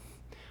in,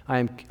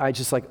 I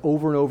just like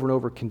over and over and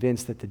over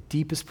convinced that the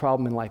deepest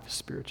problem in life is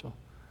spiritual.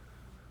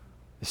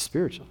 It's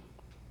spiritual.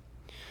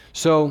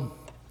 So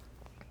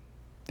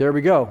there we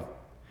go.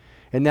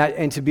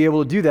 And to be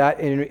able to do that,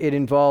 it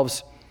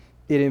involves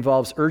it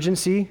involves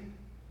urgency,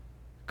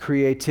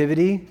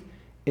 creativity,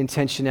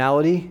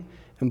 intentionality,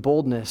 and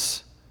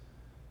boldness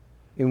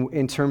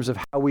in terms of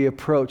how we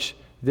approach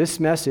this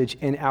message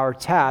and our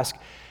task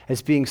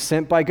as being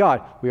sent by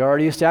God. We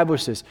already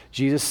established this.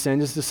 Jesus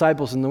sends his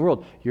disciples in the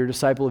world. You're a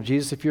disciple of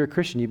Jesus if you're a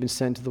Christian. You've been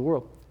sent to the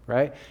world,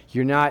 right?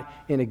 You're not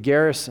in a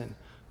garrison,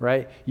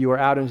 right? You are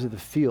out into the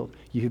field.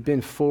 You have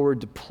been forward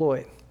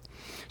deployed.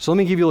 So let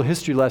me give you a little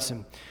history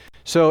lesson.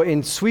 So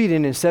in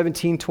Sweden in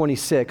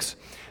 1726,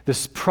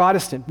 this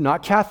Protestant,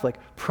 not Catholic,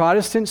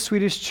 Protestant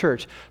Swedish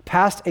church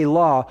passed a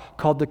law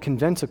called the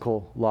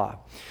Conventicle Law.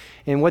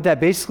 And what that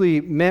basically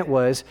meant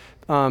was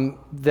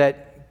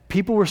that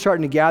people were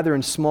starting to gather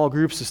in small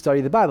groups to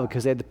study the Bible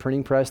because they had the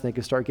printing press and they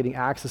could start getting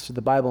access to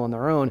the Bible on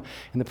their own.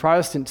 And the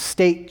Protestant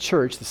state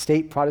church, the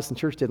state Protestant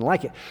church, didn't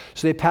like it.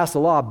 So they passed a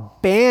law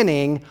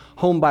banning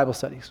home Bible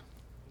studies.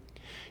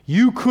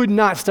 You could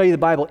not study the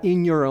Bible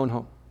in your own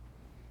home.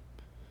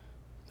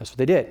 That's what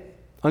they did,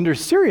 under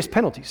serious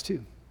penalties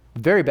too,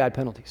 very bad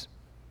penalties.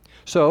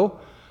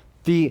 So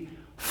the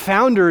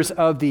founders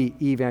of the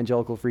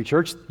Evangelical Free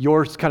Church,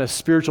 your kind of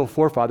spiritual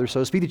forefathers,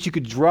 so to speak, that you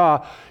could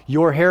draw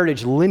your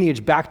heritage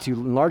lineage back to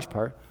in large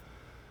part,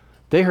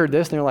 they heard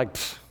this and they're like,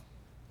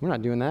 we're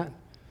not doing that.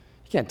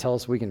 You can't tell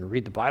us we can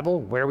read the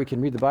Bible, where we can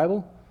read the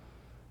Bible.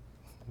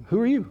 Who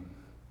are you?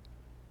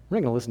 We're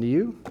not going to listen to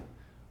you.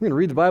 We're going to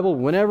read the Bible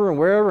whenever and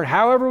wherever and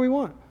however we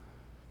want.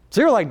 So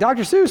they're like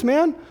Dr. Seuss,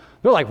 man.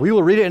 They're like, we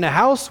will read it in a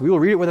house. We will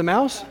read it with a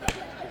mouse.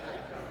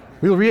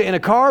 We will read it in a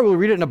car. We will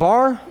read it in a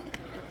bar.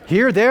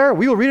 Here, there.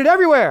 We will read it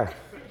everywhere.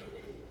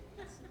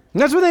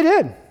 And that's what they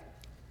did.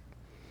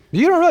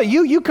 You don't really,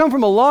 you come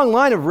from a long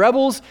line of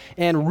rebels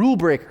and rule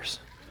breakers.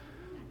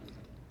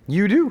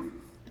 You do.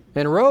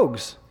 And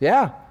rogues.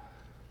 Yeah.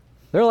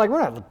 They're like,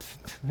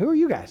 who are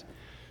you guys?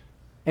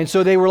 And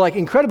so they were like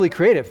incredibly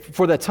creative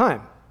for that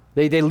time.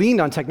 They leaned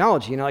on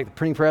technology, like the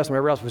printing press and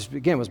whatever else, which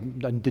again was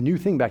the new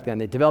thing back then.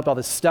 They developed all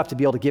this stuff to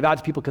be able to give out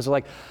to people because they're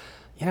like,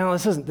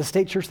 the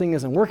state church thing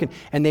isn't working.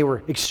 And they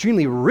were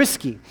extremely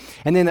risky.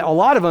 And then a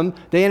lot of them,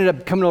 they ended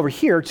up coming over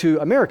here to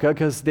America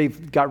because they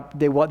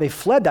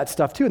fled that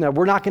stuff too. And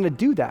we're not going to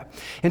do that.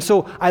 And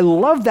so I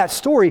love that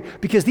story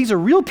because these are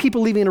real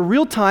people living in a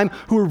real time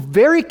who are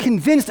very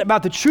convinced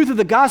about the truth of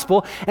the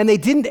gospel. And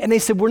they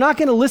said, we're not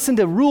going to listen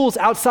to rules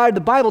outside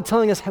the Bible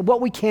telling us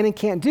what we can and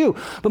can't do.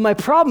 But my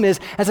problem is,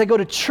 as I go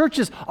to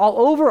churches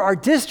all over our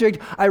district,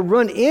 I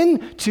run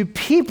into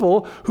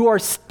people who are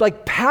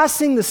like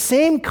passing the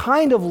same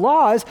kind of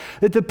laws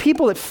that the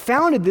people that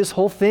founded this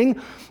whole thing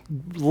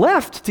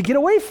left to get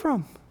away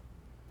from.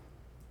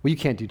 Well, you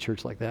can't do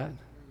church like that.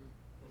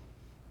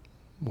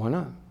 Why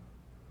not?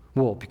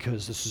 Well,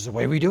 because this is the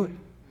way we do it.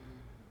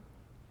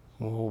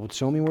 Well,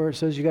 show me where it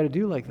says you got to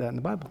do like that in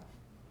the Bible.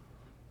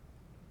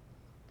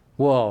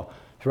 Well,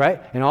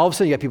 right? And all of a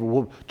sudden you got people,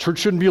 well, church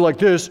shouldn't be like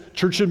this,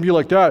 church shouldn't be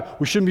like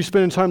that, we shouldn't be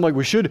spending time like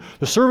we should,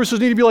 the services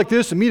need to be like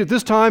this and meet at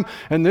this time,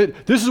 and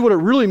this is what it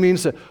really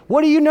means.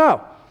 What do you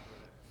know?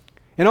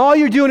 And all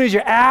you're doing is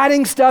you're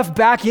adding stuff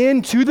back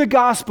into the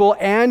gospel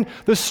and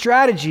the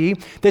strategy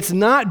that's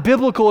not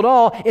biblical at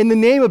all in the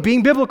name of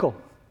being biblical.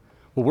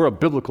 Well, we're a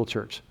biblical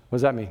church. What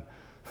does that mean?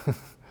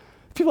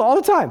 People all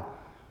the time.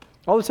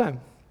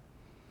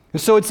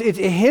 And so it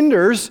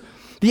hinders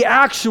the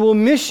actual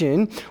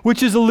mission,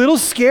 which is a little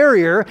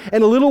scarier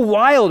and a little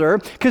wilder,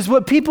 because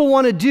what people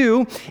want to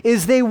do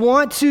is they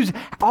want to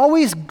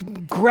always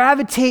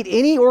gravitate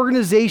any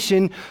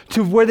organization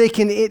to where they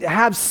can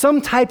have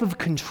some type of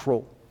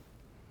control.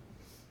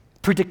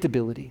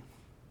 Predictability,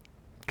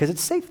 because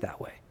it's safe that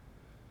way.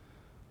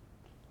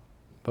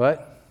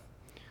 But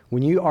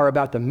when you are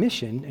about the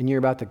mission and you're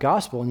about the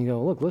gospel and you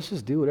go, look, let's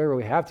just do whatever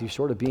we have to,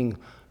 sort of being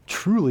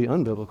truly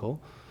unbiblical,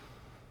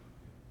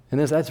 and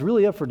that's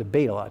really up for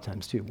debate a lot of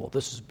times too. Well,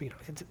 this is,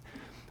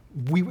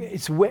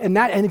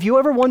 and if you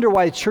ever wonder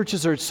why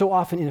churches are so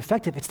often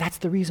ineffective, that's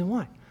the reason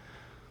why.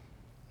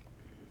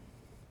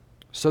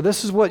 So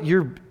this is what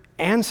your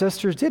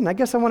ancestors did, and I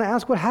guess I want to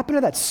ask, what happened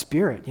to that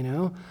spirit,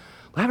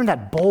 What happened to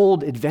that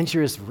bold,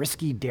 adventurous,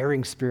 risky,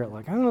 daring spirit?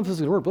 Like, I don't know if this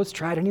is going to work, but let's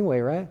try it anyway,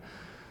 right?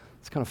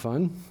 It's kind of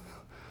fun.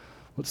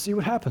 Let's see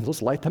what happens.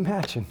 Let's light the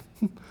match. And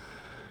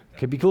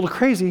could be a little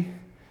crazy.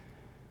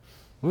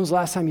 When was the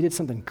last time you did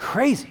something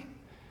crazy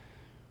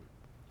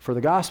for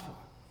the gospel?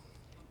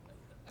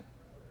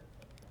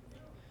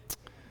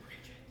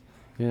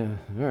 Yeah,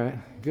 all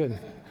right, good.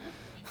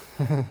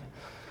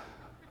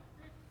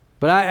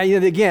 But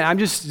again, I'm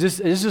just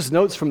it's just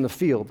notes from the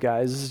field,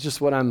 guys. This is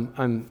just what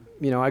I'm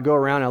I go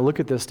around and I look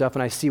at this stuff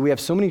and I see we have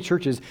so many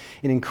churches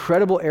in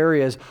incredible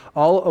areas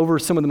all over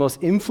some of the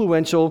most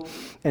influential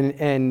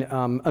and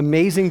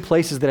amazing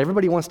places that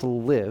everybody wants to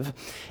live,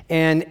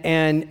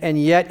 and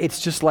yet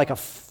it's just like a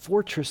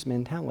fortress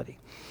mentality.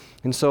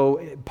 And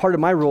so part of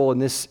my role in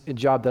this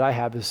job that I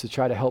have is to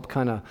try to help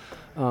kind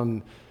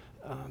of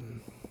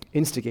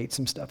instigate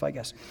some stuff, I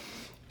guess.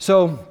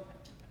 So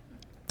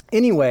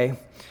anyway,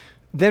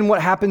 then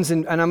what happens,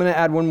 and I'm going to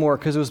add one more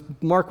because it was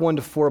Mark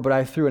 1-4, but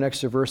I threw an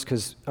extra verse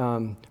because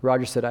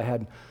Roger said I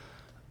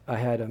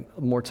had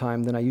more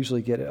time than I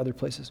usually get at other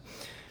places.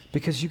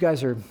 Because you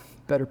guys are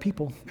better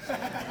people.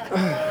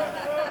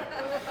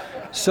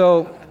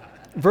 So,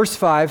 verse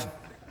 5.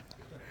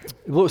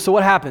 So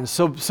what happens?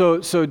 So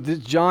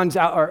John's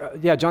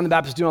out, John the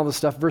Baptist doing all this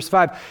stuff. Verse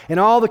 5, and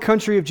all the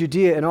country of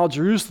Judea and all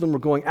Jerusalem were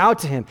going out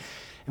to him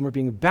and were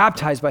being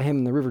baptized by him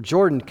in the river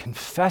Jordan,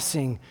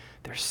 confessing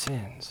their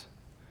sins.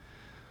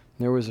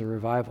 And there was a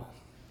revival.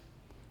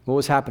 What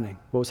was happening?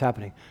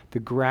 The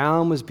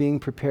ground was being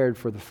prepared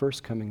for the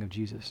first coming of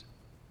Jesus.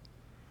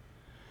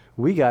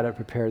 We got to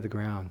prepare the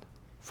ground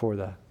for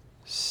the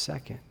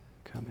second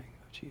coming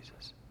of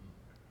Jesus.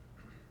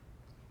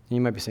 And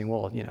you might be saying,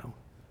 well,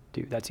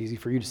 dude, that's easy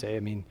for you to say.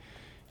 I mean,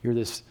 you're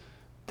this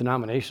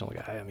denominational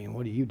guy. I mean,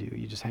 what do? You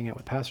just hang out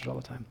with pastors all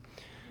the time.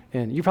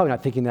 And you're probably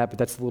not thinking that, but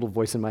that's the little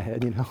voice in my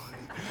head,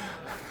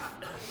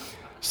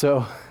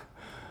 So,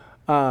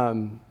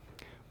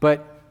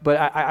 but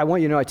I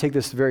want you to know I take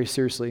this very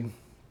seriously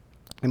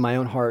in my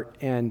own heart.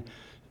 And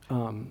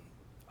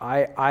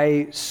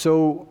I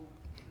so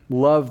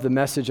love the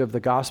message of the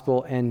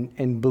gospel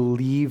and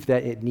believe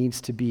that it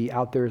needs to be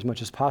out there as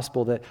much as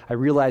possible, that I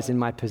realize in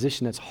my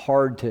position it's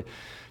hard to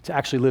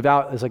actually live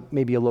out as like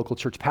maybe a local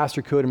church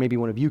pastor could, or maybe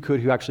one of you could,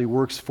 who actually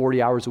works 40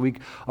 hours a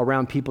week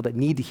around people that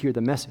need to hear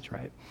the message,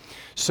 right?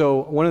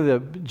 So one of the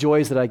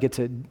joys that I get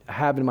to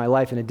have in my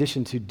life, in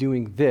addition to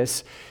doing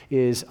this,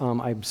 is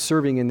I'm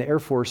serving in the Air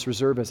Force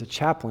Reserve as a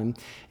chaplain,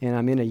 and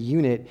I'm in a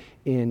unit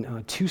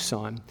in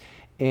Tucson.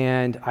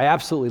 And I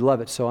absolutely love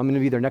it. So I'm going to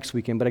be there next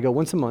weekend, but I go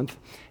once a month,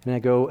 and I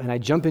go and I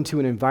jump into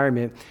an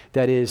environment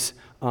that is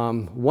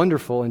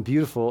wonderful and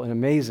beautiful and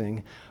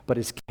amazing, but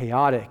is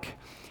chaotic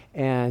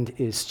and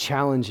is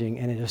challenging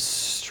and it is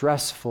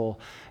stressful,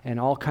 and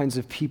all kinds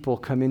of people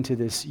come into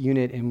this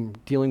unit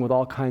and dealing with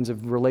all kinds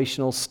of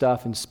relational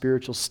stuff and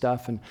spiritual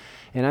stuff, and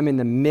I'm in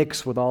the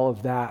mix with all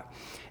of that.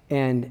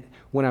 And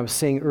when I was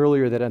saying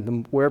earlier that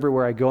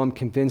wherever I go, I'm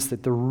convinced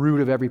that the root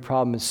of every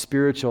problem is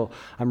spiritual,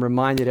 I'm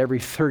reminded every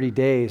 30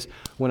 days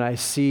when I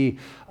see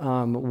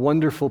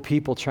wonderful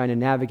people trying to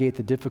navigate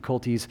the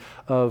difficulties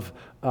of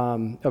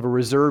a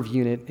reserve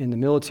unit in the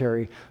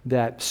military,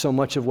 that so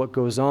much of what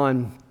goes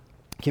on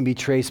can be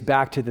traced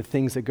back to the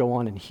things that go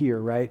on in here,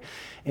 right?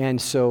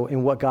 And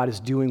what God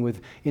is doing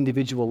with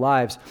individual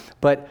lives.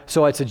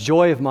 So it's a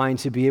joy of mine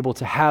to be able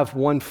to have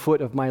one foot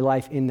of my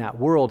life in that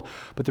world.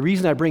 But the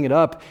reason I bring it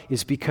up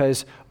is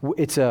because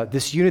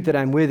this unit that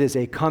I'm with is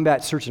a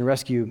combat search and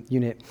rescue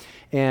unit.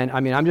 And I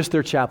mean, I'm just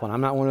their chaplain.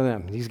 I'm not one of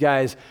them. These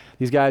guys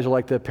are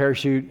like the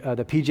parachute,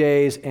 the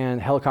PJs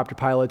and helicopter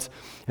pilots,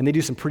 and they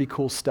do some pretty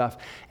cool stuff.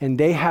 And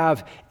they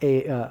have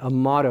a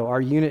motto. Our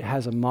unit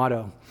has a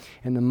motto.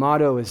 And the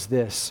motto is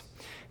this: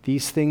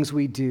 these things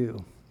we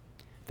do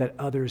that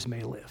others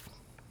may live.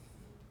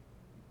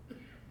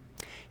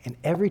 And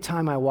every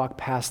time I walk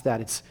past that,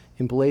 it's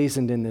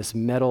emblazoned in this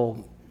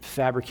metal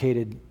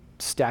fabricated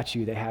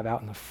statue they have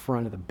out in the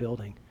front of the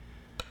building.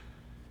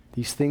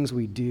 These things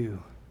we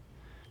do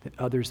that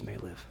others may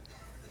live.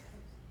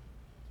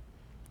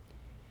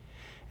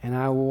 And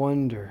I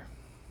wonder,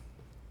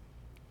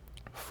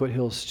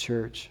 Foothills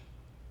Church,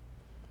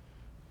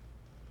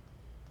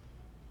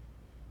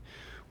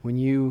 when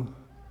you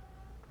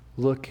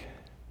look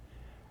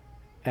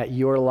at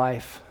your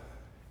life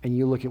and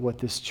you look at what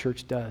this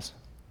church does,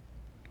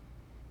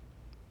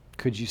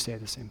 could you say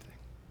the same thing?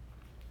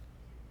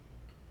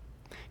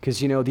 Because,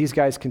 these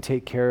guys can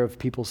take care of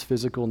people's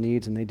physical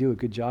needs, and they do a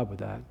good job with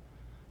that.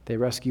 They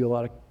rescue a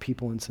lot of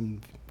people in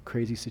some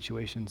crazy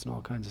situations and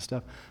all kinds of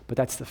stuff, but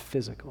that's the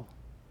physical.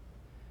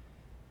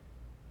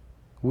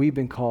 We've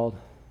been called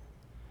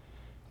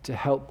to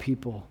help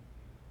people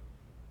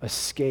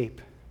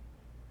escape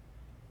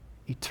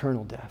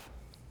eternal death.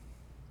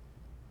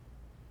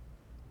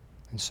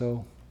 And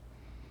so,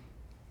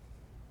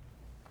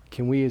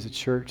 can we as a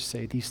church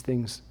say these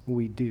things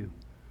we do?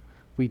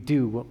 We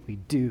do what we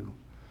do.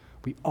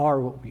 We are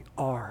what we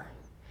are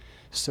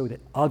so that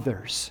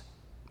others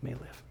may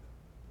live.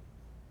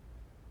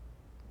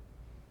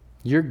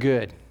 You're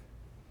good.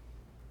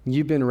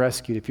 You've been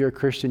rescued. If you're a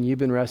Christian, you've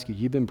been rescued.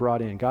 You've been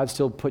brought in. God's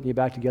still putting you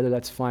back together.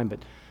 That's fine, but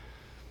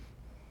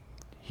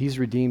He's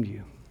redeemed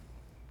you.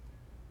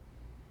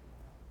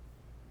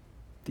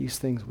 These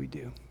things we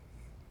do.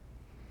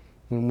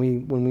 When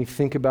we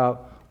think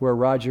about where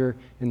Roger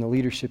and the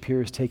leadership here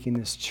is taking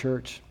this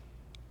church,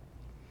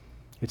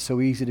 it's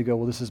so easy to go,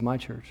 well, this is my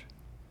church.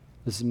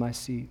 This is my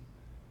seat.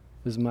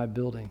 This is my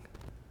building.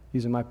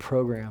 These are my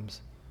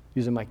programs.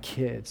 These are my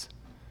kids.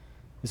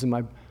 This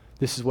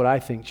is what I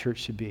think church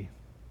should be.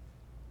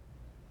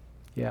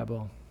 Yeah,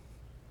 well,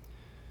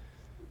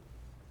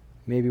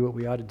 maybe what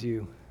we ought to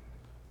do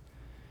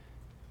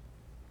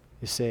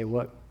is say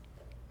what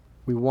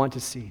we want to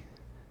see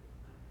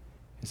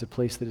is a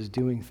place that is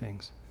doing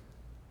things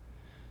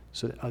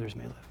so that others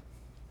may live.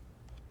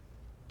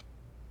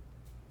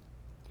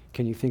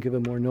 Can you think of a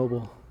more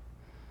noble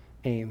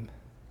aim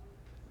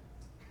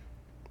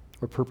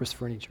or purpose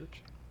for any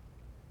church?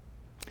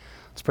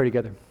 Let's pray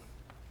together.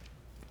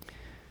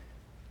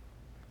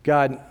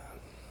 God,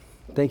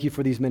 thank you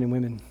for these men and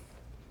women.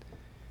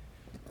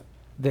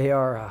 They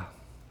are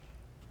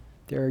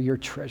your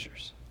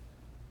treasures.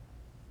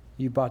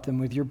 You bought them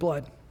with your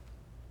blood.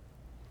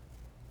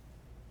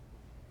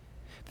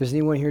 If there's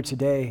anyone here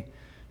today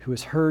who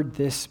has heard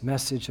this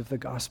message of the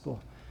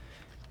gospel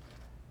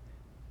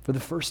for the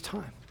first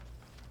time,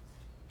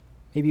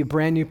 maybe a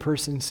brand new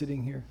person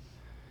sitting here,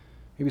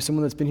 maybe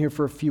someone that's been here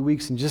for a few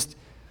weeks and just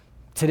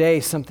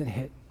today something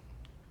hit.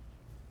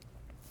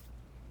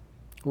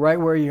 Right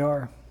where you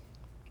are,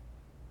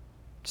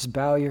 just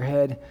bow your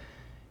head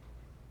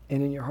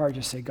and in your heart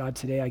just say, God,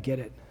 today I get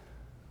it.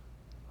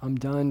 I'm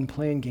done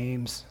playing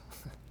games.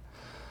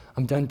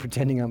 I'm done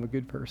pretending I'm a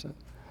good person.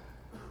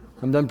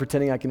 I'm done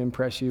pretending I can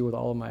impress you with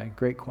all of my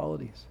great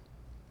qualities.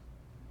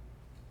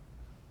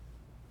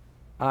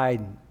 I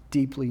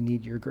deeply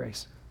need your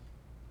grace.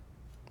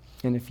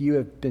 And if you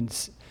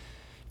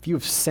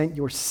have sent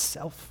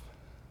yourself,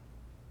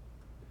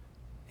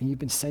 and you've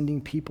been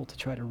sending people to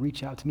try to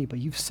reach out to me, but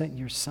you've sent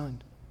your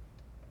son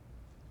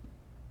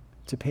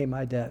to pay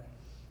my debt,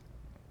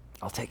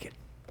 I'll take it.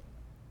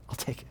 I'll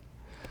take it.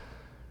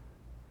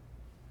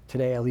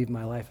 Today I leave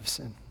my life of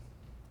sin.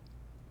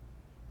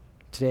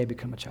 Today I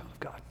become a child of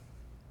God.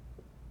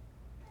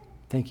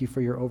 Thank you for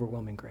your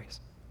overwhelming grace.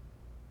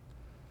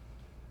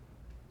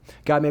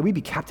 God, may we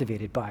be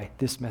captivated by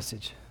this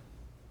message.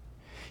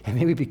 And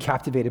may we be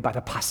captivated by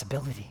the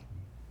possibility.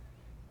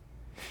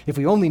 If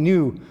we only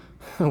knew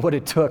what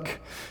it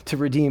took to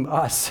redeem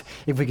us,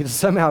 if we could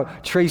somehow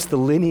trace the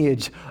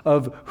lineage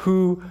of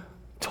who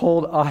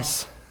told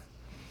us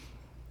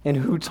and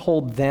who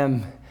told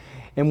them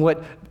and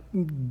what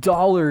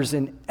dollars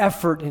and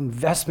effort and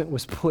investment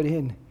was put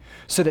in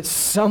so that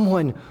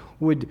someone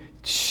would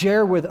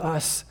share with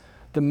us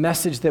the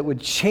message that would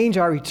change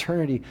our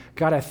eternity,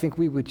 God, I think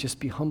we would just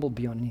be humbled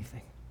beyond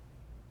anything.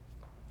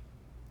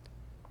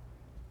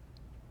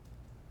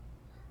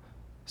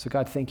 So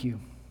God, thank you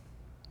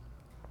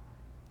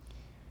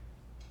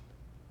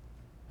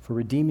for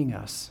redeeming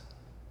us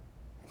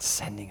and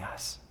sending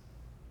us.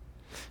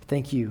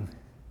 Thank you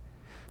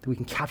that we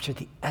can capture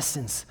the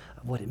essence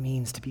of what it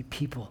means to be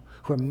people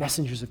who are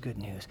messengers of good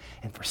news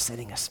and for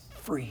setting us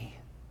free.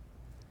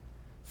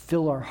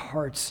 Fill our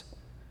hearts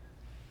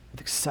with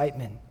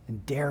excitement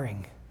and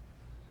daring,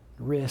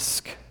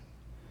 risk,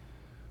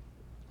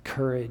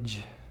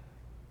 courage.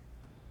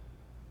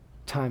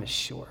 Time is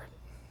short.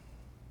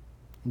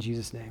 In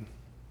Jesus' name,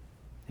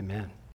 amen.